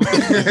enough.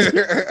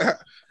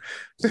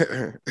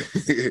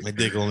 My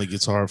dick only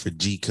gets hard for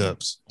G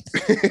cups.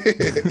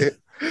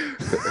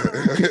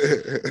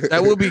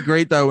 That would be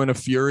great though in a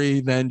Fury.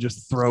 Then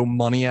just throw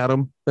money at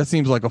him. That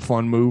seems like a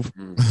fun move.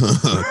 Get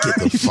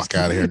the fuck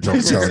out of here!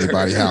 Don't tell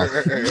anybody how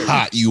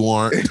hot you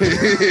aren't.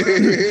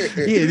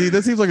 Yeah, dude,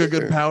 that seems like a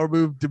good power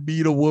move to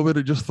meet a woman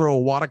and just throw a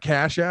wad of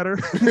cash at her.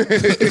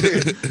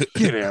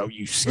 Get out,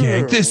 you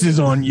skank! This is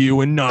on you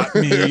and not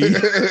me.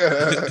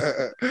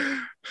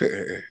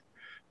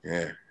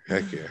 Yeah,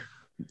 heck yeah.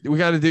 You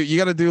got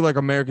to do like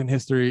American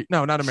History.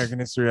 No, not American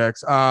History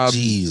X.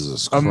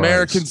 Jesus Christ.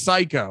 American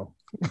Psycho.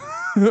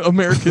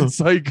 American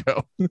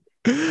Psycho.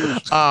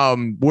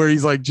 Where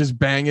he's like just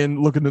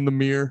banging, looking in the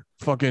mirror.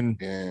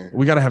 Fucking,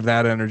 we got to have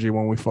that energy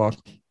when we fuck.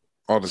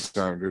 All the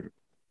time, dude.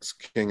 It's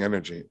king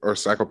energy or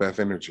psychopath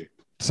energy.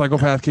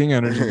 Psychopath king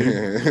energy.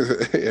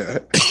 Yeah.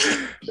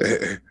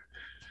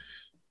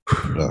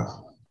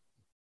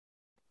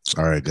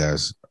 All right,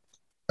 guys.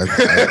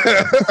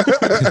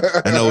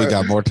 I know we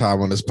got more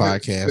time on this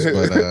podcast,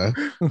 but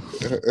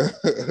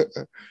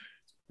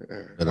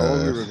how long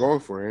have we been going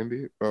for,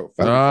 Andy? About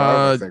 55,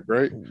 I think,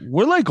 right?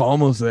 We're like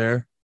almost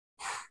there.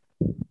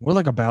 We're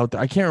like about.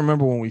 I can't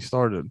remember when we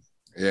started.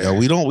 Yeah,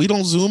 we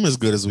don't Zoom as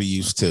good as we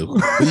used to.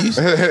 We used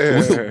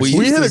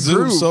to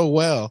Zoom so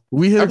well.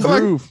 We hit a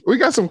groove. Like we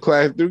got some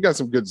class. We got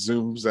some good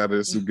Zooms out of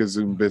this. Some good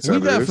Zoom bits out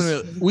of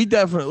this. We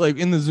definitely like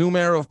in the Zoom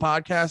era of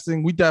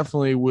podcasting. We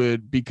definitely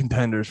would be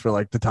contenders for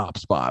like the top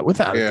spot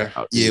without a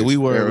doubt. Yeah, we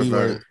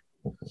were.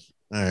 All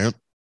right,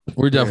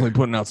 we're definitely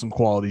putting out some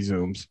quality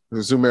Zooms.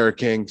 The Zoom era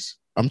kings.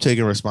 I'm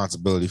taking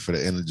responsibility for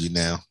the energy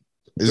now.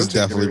 It's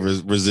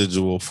definitely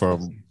residual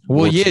from Well,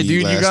 Warp yeah, Speed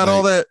dude, you last got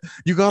all night. that.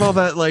 You got all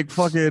that like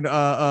fucking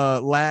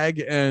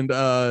lag and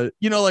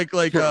like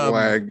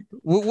Lag,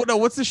 no,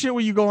 what's the shit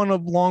where you go on a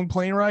long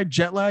plane ride?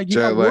 Jet lag. You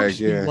Jet got warp lag,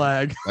 speed yeah.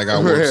 lag. I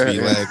got Warp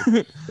Speed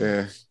lag.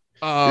 yeah.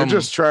 You're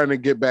just trying to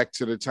get back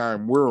to the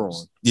time we're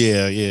on.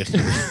 Yeah.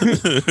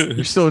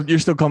 you're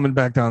still coming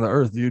back down to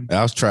Earth, dude.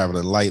 I was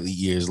traveling light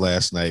years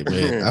last night,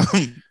 man.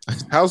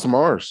 How's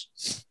Mars?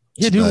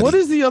 Yeah, dude. What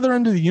is the other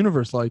end of the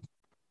universe like?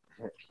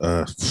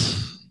 A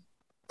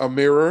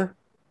mirror.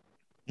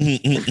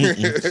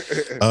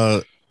 It's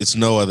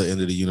no other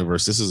end of the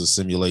universe. This is a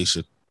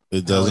simulation.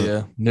 It doesn't.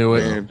 Yeah, knew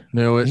it. Man.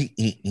 Knew it.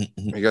 You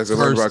guys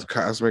learned about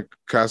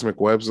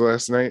cosmic webs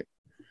last night?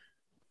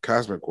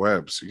 Cosmic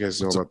webs. You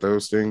guys know about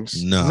those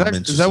things? No,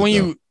 Is that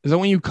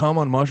when you come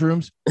on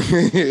mushrooms? yeah.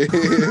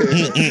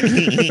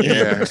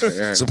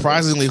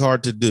 Surprisingly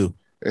hard to do.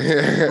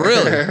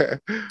 Really?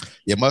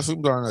 Yeah,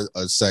 mushrooms aren't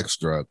a sex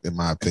drug, in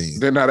my opinion.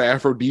 They're not an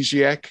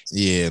aphrodisiac.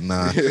 Yeah,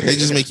 nah. They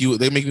just make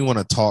me want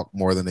to talk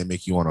more than they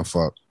make you want to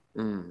fuck.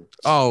 Mm.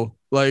 Oh,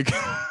 like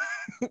I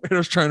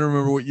was trying to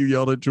remember what you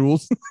yelled at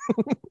Jules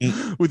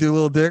with your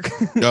little dick.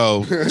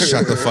 Oh,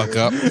 shut the fuck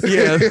up.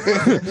 Yeah.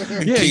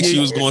 In case she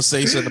was gonna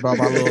say something about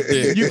my little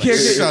dick. You can't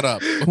get shut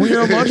up. When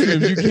you're on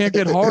mushrooms, you can't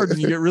get hard and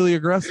you get really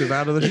aggressive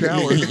out of the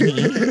shower.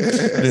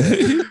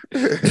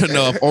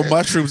 No, on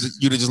mushrooms,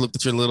 you'd have just looked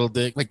at your little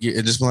dick and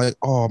just been like,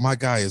 "Oh, my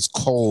guy is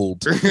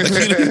cold."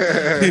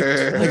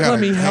 Let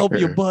me help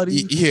you,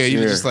 buddy. Yeah,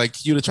 you'd just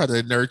you'd have tried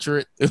to nurture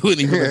it. It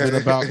wouldn't even have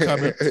been about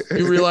coming.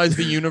 You realize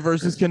the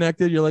universe is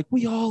connected. You're like,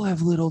 we all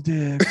have little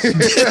dicks.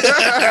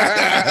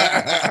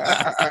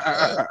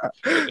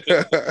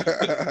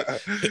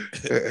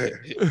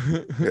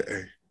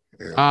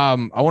 I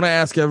want to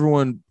ask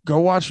everyone,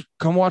 come watch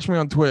me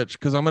on Twitch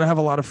because I'm gonna have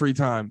a lot of free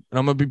time and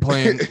I'm gonna be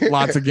playing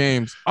lots of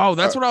games. Oh,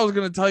 that's what I was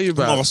gonna tell you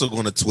about. I'm also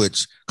going to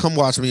Twitch. Come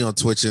watch me on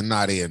Twitch and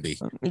not Andy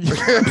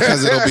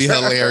because it'll be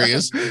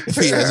hilarious if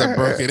he has a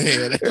broken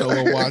head and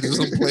we'll watch him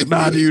play.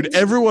 Nah, dude,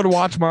 everyone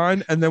watch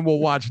mine and then we'll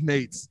watch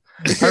Nate's.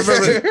 I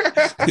remember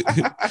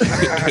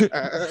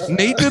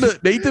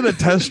Nate did a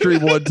test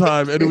stream one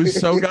time and it was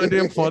so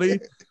goddamn funny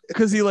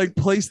because he like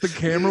placed the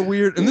camera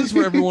weird, and this is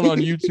for everyone on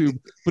YouTube,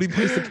 but he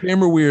placed the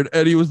camera weird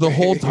and he was the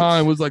whole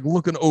time was like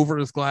looking over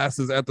his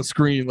glasses at the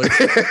screen like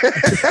with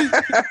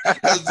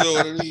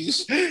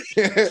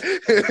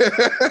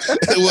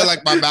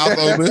like my mouth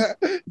open.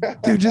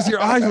 Dude, just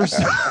your eyes were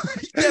so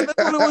yeah, that's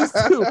what it was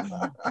too.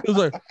 It was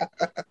like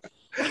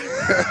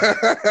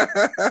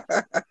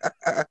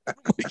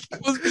he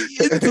was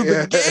into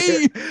the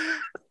game.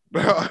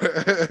 Yeah.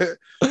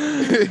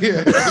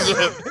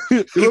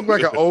 You look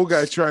like an old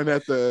guy trying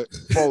not to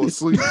fall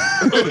asleep.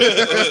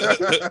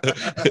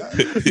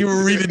 You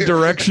were reading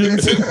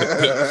directions.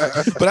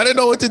 But I didn't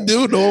know what to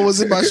do. No one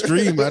was in my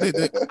stream. I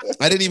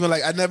didn't even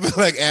I never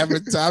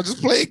advertise. I was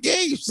just playing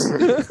games.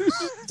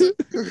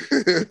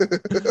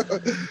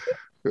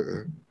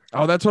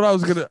 Oh, that's what I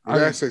was gonna. You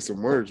gotta say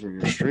some words when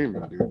you're streaming,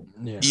 dude.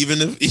 Yeah. Even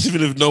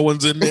if no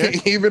one's in there.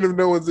 Even if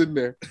no one's in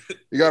there,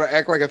 you gotta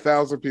act like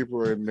 1,000 people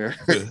are in there.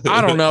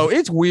 I don't know.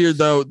 It's weird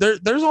though.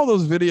 There's all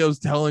those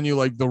videos telling you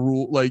like the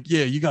rule, like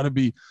yeah, you got to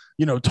be,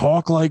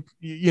 talk like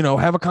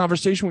have a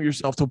conversation with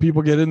yourself till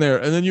people get in there,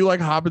 and then you like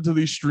hop into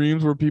these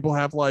streams where people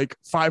have like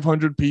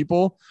 500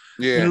 people.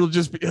 Yeah, and he'll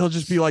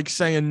just be like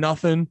saying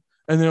nothing,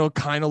 and then he'll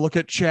kind of look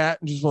at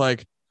chat and just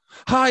like,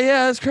 hi,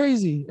 yeah, it's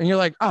crazy. And you're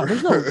like, oh,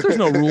 there's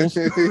no rules.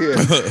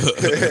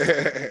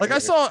 Like I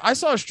saw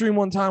a stream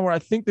one time where I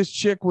think this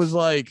chick was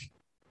like,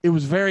 it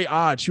was very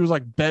odd. She was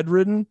like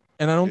bedridden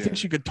and I don't think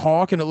she could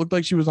talk, and it looked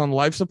like she was on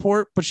life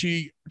support, but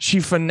she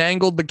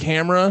finangled the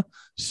camera.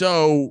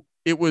 So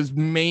it was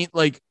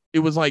like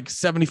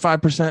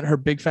 75% her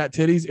big fat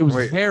titties. It was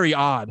very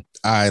odd.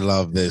 I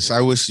love this.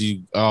 I wish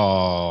you,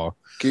 Can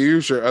you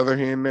use your other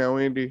hand now,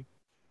 Andy?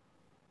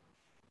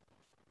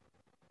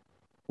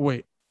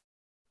 Wait.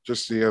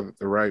 Just the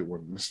right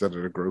one instead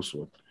of the gross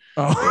one.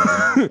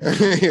 Oh,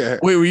 yeah.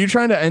 Wait, were you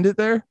trying to end it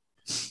there?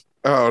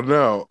 Oh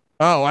no.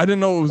 Oh, I didn't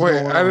know it was. Wait,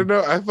 I didn't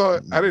know. I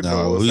didn't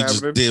know what was we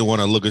happening. just didn't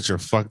want to look at your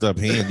fucked up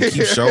hand. You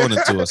keep showing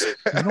it to us.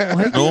 I don't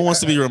like No one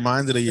wants to be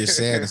reminded of your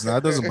sadness. Now,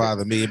 it doesn't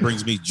bother me. It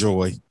brings me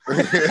joy.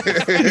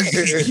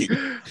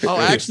 Oh,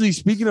 actually,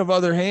 speaking of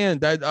other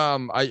hand, that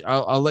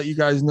I'll let you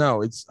guys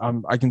know. It's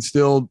I can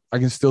still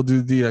do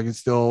the deed. I can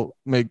still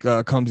make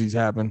cumsies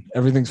happen.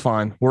 Everything's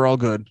fine. We're all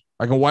good.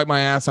 I can wipe my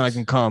ass and I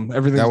can come.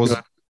 Everything's good.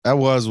 That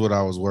was what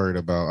I was worried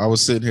about. I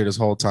was sitting here this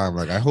whole time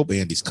like, I hope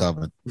Andy's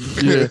coming.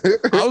 Yeah,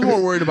 I was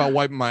more worried about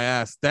wiping my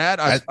ass. That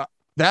I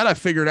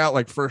figured out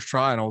like first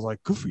try, and I was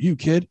like, good for you,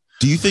 kid.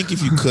 Do you think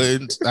if you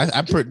couldn't,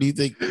 do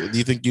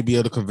you think you'd be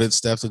able to convince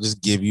Steph to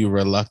just give you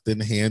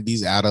reluctant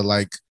handies out of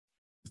like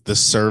the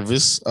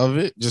service of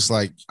it? Just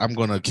like, I'm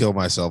gonna kill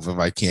myself if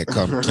I can't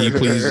come. Can you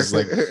please just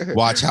like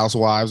watch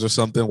Housewives or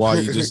something while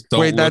you just don't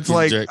wait? That's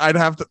like inject? I'd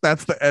have to.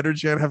 That's the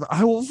energy I'd have.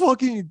 I will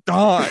fucking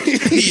die.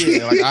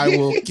 Yeah, like I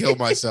will kill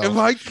myself if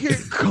I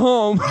can't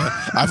come.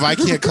 If I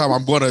can't come,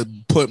 I'm gonna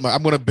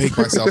I'm gonna bake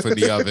myself in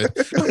the oven.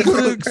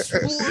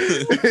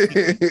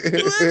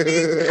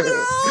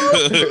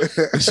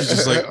 She's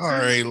just like, all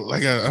right,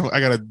 I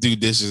gotta do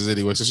dishes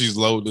anyway. So she's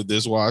loading the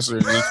dishwasher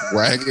and just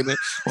wagging it.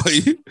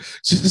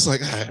 She's just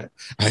like,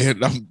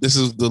 this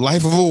is the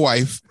life of a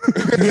wife.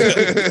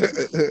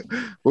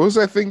 What was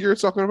that thing you were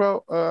talking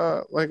about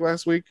like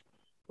last week?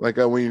 Like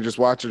when you're just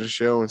watching the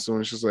show and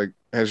someone's just like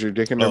has your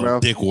dick in their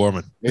mouth. Dick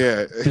warming.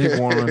 Yeah. Dick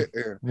warming.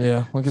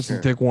 Yeah. Look at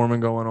some dick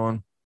warming going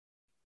on.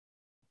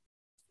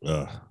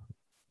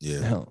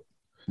 Yeah. Hell,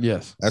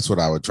 yes. That's what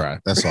I would try.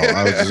 That's all.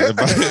 I would just,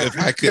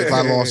 if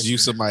I lost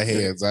use of my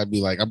hands, I'd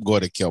be like, I'm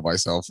going to kill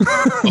myself.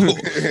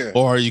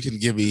 Or you can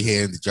give me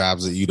hand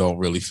jobs that you don't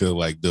really feel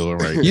like doing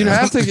right now. You'd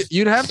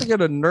have to get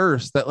a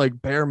nurse that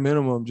like bare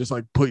minimum just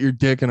like put your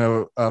dick in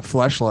a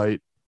fleshlight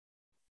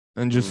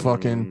and just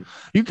fucking.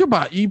 You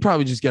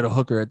probably just get a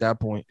hooker at that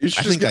point. You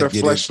should just get a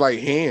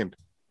fleshlight hand.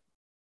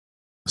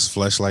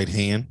 Fleshlight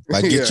hand,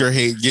 like get your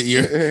hand,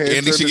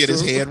 Andy should get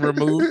his hand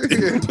removed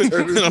and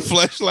a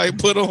fleshlight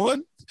put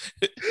on.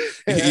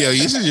 Yo,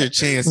 this is your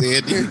chance,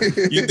 Andy.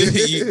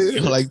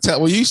 You like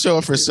when you show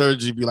up for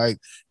surgery, be like,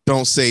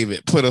 don't save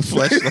it, put a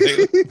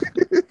fleshlight.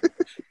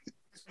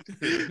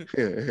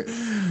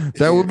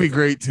 That would be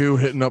great too.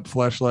 Hitting up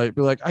fleshlight,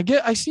 be like,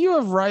 I see you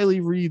have Riley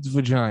Reed's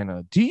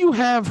vagina. Do you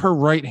have her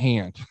right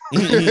hand?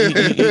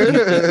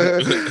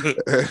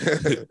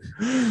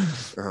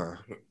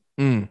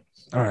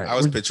 All right. I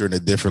was picturing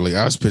it differently.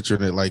 I was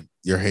picturing it like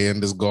your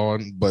hand is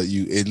gone, but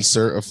you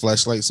insert a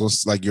fleshlight, so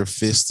it's like your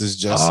fist is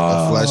just a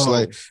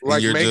fleshlight.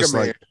 Like you're Mega just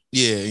Man. like,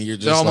 yeah, and you're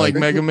just like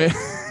Mega Man.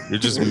 You're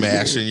just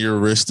mashing your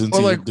wrist into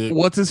or like your dick.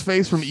 what's his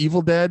face from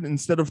Evil Dead?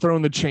 Instead of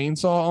throwing the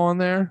chainsaw on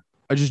there,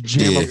 I just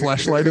jam a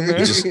fleshlight in there.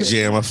 Just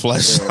jam a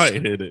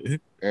fleshlight in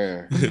it.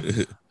 Yeah.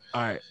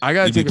 All right, I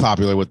gotta be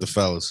popular with the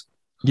fellas.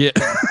 Yeah.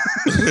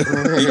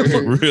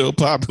 Real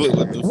popular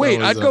with the Wait,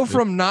 fellas. I'd go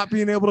from not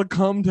being able to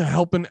come to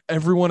helping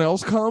everyone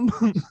else come.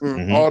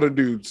 Mm-hmm. All the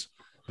dudes.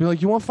 Be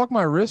like, you want to fuck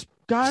my wrist,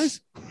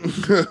 guys?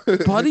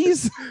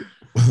 Buddies?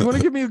 You want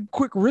to give me a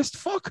quick wrist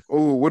fuck?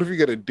 Oh, what if you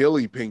get a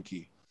dilly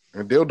pinky?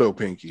 A dildo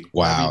pinky.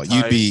 Wow,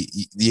 you'd be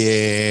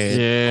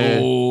yeah.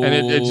 Oh. And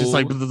it just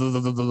like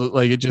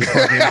it just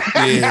fucking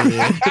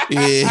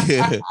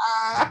yeah.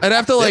 I'd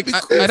have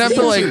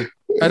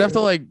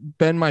to like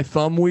bend my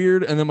thumb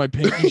weird, and then my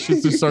pinky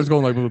just starts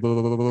going like.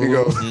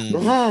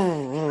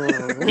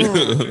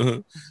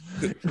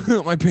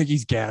 My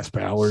pinky's gas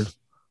powered.